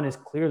 or one is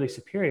clearly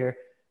superior,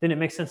 then it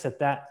makes sense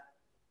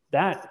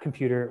that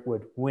computer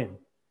would win.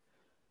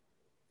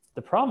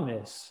 The problem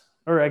is,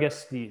 or I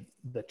guess the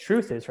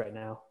truth is right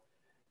now,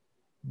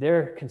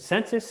 their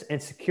consensus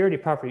and security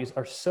properties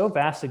are so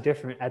vastly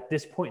different at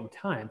this point in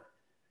time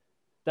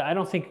that I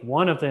don't think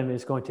one of them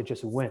is going to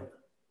just win.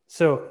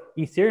 So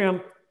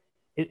Ethereum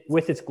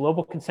with its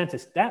global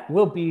consensus, that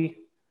will be,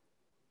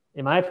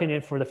 in my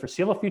opinion, for the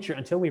foreseeable future,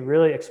 until we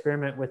really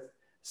experiment with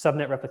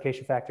subnet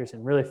replication factors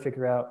and really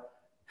figure out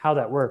how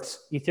that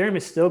works, Ethereum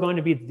is still going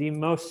to be the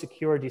most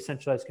secure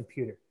decentralized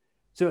computer.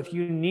 So if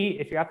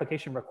your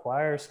application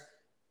requires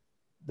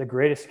the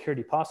greatest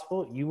security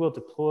possible, you will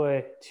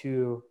deploy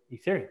to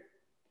Ethereum.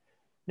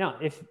 Now,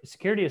 if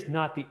security is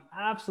not the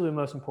absolute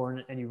most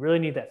important and you really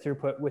need that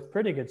throughput with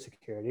pretty good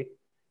security,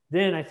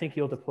 then I think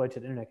you'll deploy to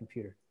the internet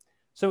computer.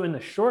 So in the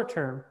short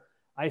term,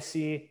 I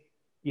see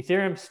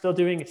Ethereum still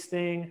doing its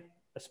thing,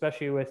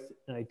 especially with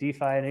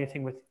DeFi and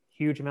anything with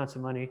huge amounts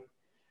of money.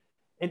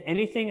 And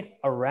anything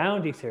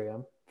around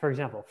Ethereum, for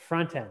example,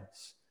 front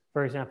ends,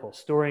 for example,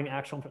 storing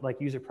actual like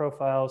user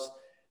profiles,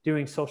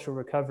 doing social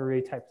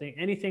recovery type thing,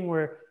 anything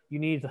where you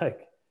need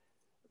like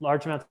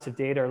large amounts of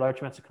data or large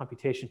amounts of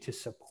computation to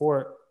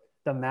support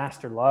the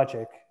master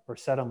logic or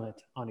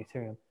settlement on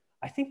Ethereum.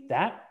 I think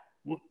that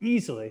will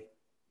easily,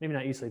 maybe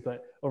not easily,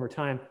 but over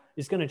time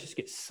is going to just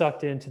get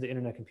sucked into the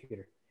internet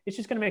computer. It's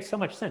just going to make so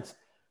much sense.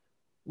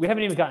 We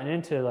haven't even gotten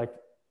into like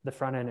the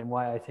front end and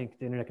why I think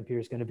the internet computer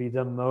is going to be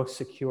the most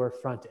secure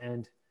front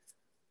end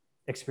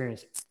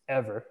experience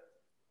ever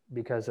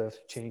because of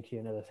chain key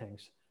and other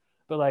things.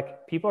 But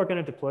like people are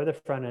going to deploy the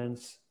front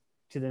ends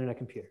to the internet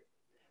computer.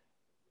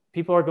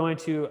 People are going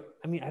to,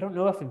 I mean, I don't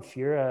know if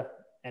Infura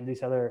and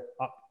these other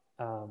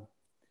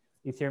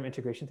Ethereum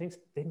integration things,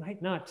 they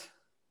might not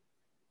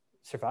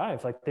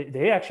survive. Like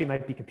they actually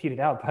might be competed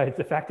out by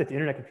the fact that the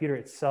internet computer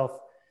itself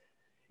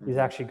is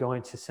actually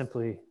going to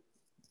simply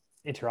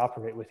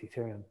interoperate with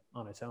Ethereum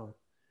on its own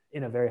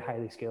in a very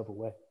highly scalable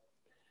way.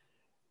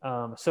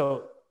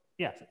 So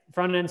yeah,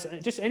 front ends,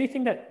 just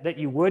anything that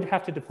you would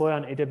have to deploy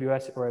on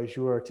AWS or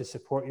Azure to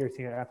support your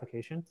Ethereum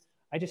application.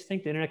 I just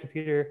think the internet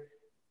computer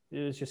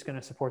is just going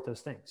to support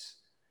those things.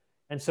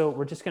 And so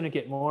we're just going to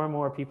get more and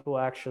more people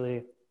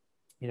actually,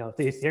 the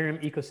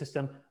Ethereum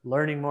ecosystem,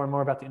 learning more and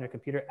more about the internet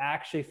computer,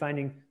 actually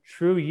finding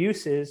true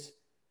uses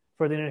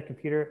for the internet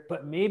computer,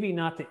 but maybe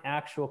not the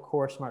actual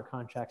core smart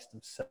contracts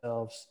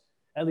themselves,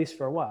 at least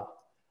for a while.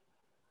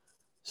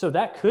 So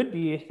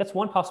that's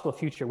one possible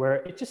future where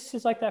it just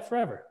is like that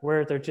forever,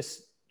 where they're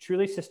just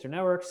truly sister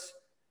networks.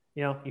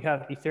 You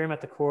have Ethereum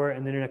at the core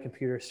and the internet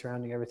computer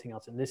surrounding everything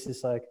else. And this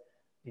is like,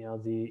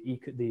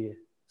 the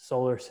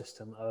solar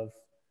system of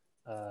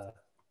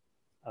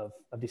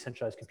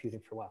decentralized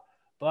computing for a while.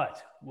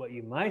 But what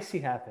you might see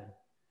happen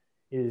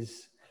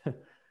is,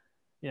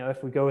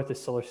 if we go with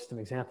this solar system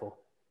example,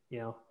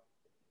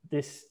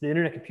 the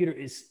internet computer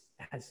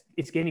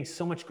it's gaining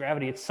so much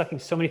gravity, it's sucking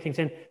so many things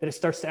in that it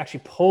starts to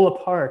actually pull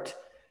apart,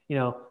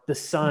 the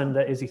sun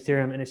that is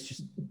Ethereum, and it's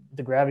just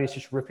the gravity is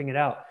just ripping it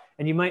out.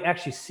 And you might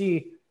actually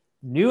see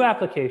new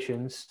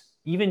applications,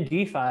 even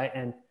DeFi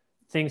and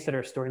things that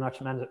are storing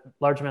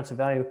large amounts of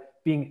value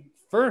being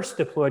first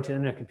deployed to the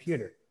internet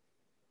computer.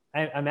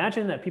 I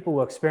imagine that people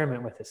will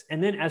experiment with this.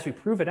 And then as we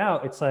prove it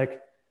out, it's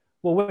like,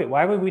 well, wait,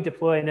 why would we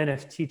deploy an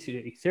NFT to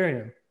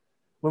Ethereum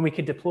when we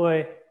could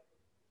deploy,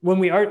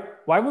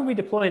 why would we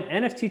deploy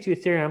an NFT to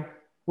Ethereum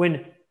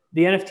when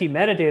the NFT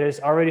metadata is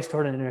already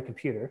stored on the internet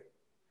computer?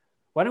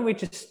 Why don't we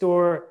just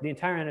store the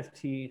entire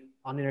NFT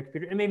on the internet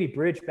computer and maybe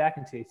bridge back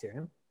into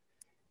Ethereum?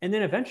 And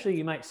then eventually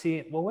you might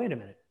see, well, wait a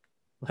minute,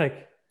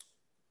 like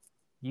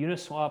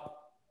Uniswap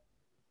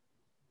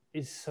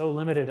is so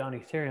limited on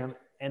Ethereum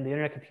and the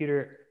internet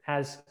computer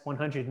has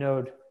 100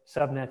 node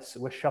subnets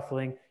with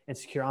shuffling and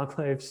secure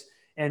enclaves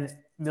and $1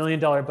 million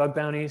bug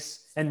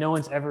bounties, and no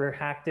one's ever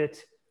hacked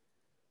it.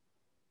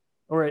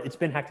 Or it's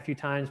been hacked a few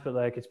times, but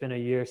like it's been a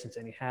year since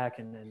any hack,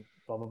 and then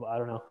blah, blah, blah, I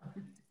don't know.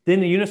 Then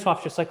the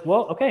Uniswap's just like,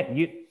 well, okay,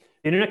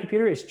 the internet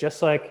computer is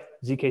just like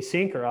ZK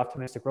Sync or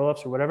optimistic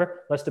rollups or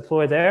whatever. Let's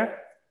deploy there.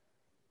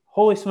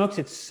 Holy smokes,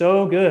 it's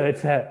so good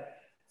that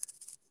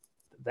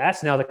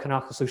that's now the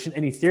canonical solution,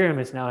 and Ethereum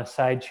is now a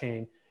side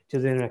chain to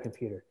the internet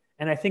computer.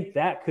 And I think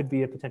that could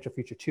be a potential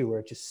future too, where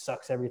it just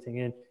sucks everything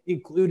in,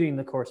 including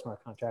the core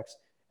smart contracts,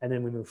 and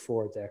then we move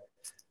forward there.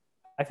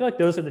 I feel like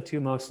those are the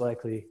two most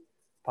likely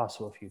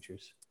possible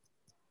futures.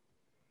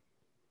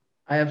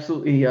 I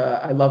absolutely,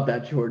 I love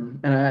that, Jordan.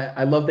 And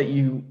I love that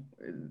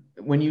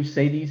when you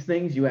say these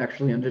things, you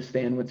actually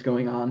understand what's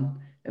going on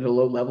at a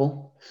low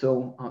level.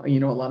 So, a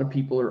lot of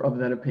people are of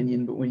that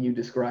opinion, but when you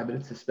describe it,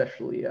 it's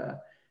especially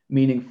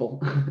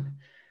meaningful.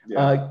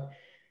 Yeah.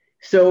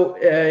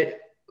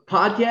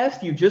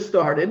 Podcast you just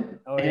started,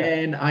 Oh, yeah.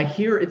 and I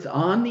hear it's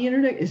on the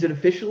internet. Is it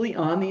officially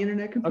on the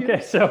internet computer?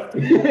 Okay, so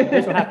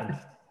here's what happened.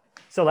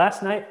 So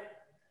last night,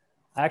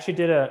 I actually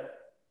did a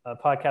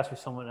podcast with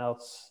someone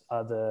else,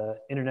 the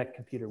Internet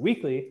Computer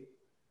Weekly,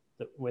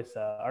 with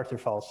Arthur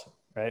Falls,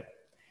 right?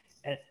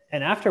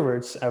 And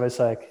afterwards, I was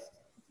like,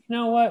 you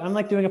know what? I'm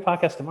like doing a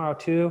podcast tomorrow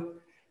too.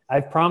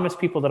 I've promised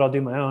people that I'll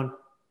do my own.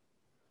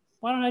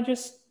 Why don't I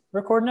just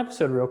record an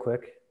episode real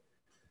quick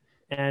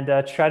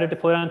and try to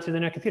deploy it onto the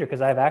internet computer,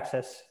 because I have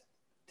access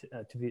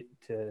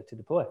to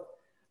deploy.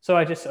 So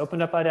I just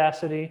opened up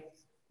Audacity,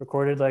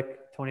 recorded like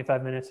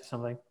 25 minutes or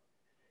something. And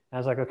I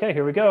was like, okay,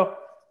 here we go.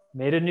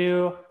 Made a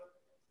new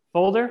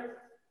folder,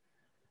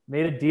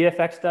 made a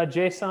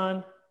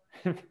dfx.json,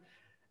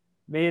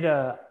 made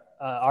a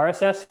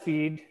RSS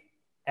feed,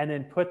 and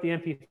then put the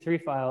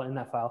MP3 file in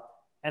that file.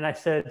 And I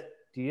said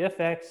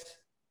dfx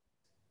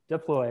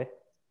deploy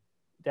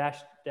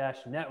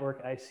 --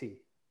 network IC.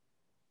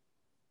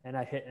 And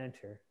I hit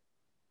enter.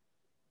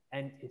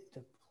 And it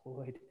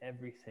deployed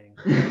everything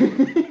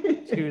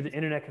to the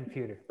internet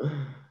computer.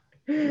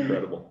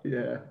 Incredible.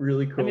 Yeah,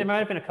 really cool. I mean, there might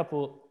have been a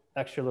couple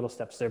extra little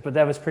steps there, but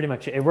that was pretty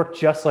much it. It worked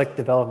just like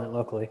development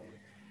locally.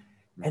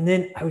 And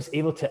then I was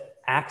able to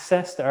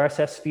access the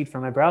RSS feed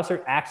from my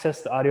browser,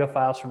 access the audio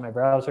files from my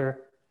browser.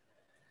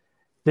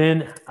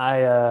 Then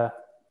I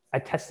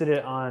tested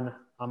it on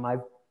my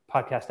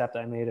podcast app that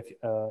I made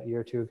a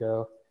year or two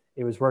ago.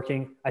 It was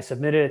working. I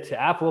submitted it to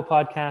Apple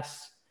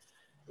Podcasts.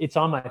 It's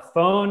on my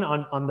phone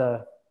on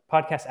the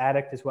Podcast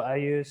Addict is what I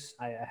use.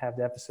 I have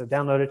the episode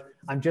downloaded.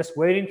 I'm just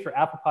waiting for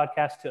Apple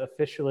Podcasts to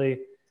officially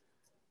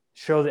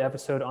show the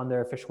episode on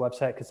their official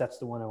website because that's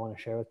the one I want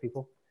to share with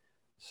people.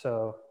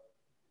 So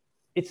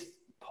it's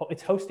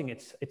hosting.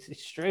 It's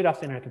straight off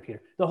the internet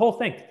computer. The whole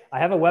thing. I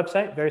have a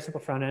website, very simple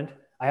front end.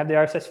 I have the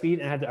RSS feed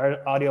and I have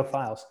the audio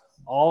files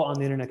all on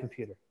the internet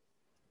computer.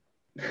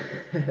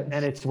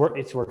 And it's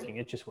working. It's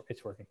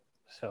working.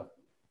 So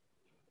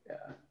yeah,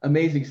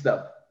 amazing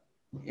stuff.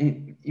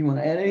 You want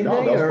to add anything?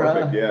 No, that was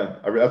perfect. Yeah,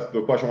 that's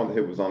the question I wanted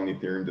to hit was on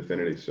Ethereum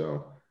Dfinity.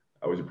 So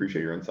I always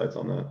appreciate your insights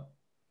on that.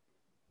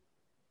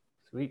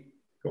 Sweet.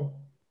 Cool.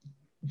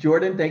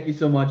 Jordan, thank you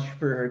so much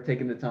for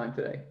taking the time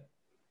today.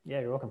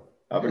 Yeah, you're welcome.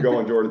 Have a good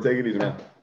one, Jordan. Take it easy, man.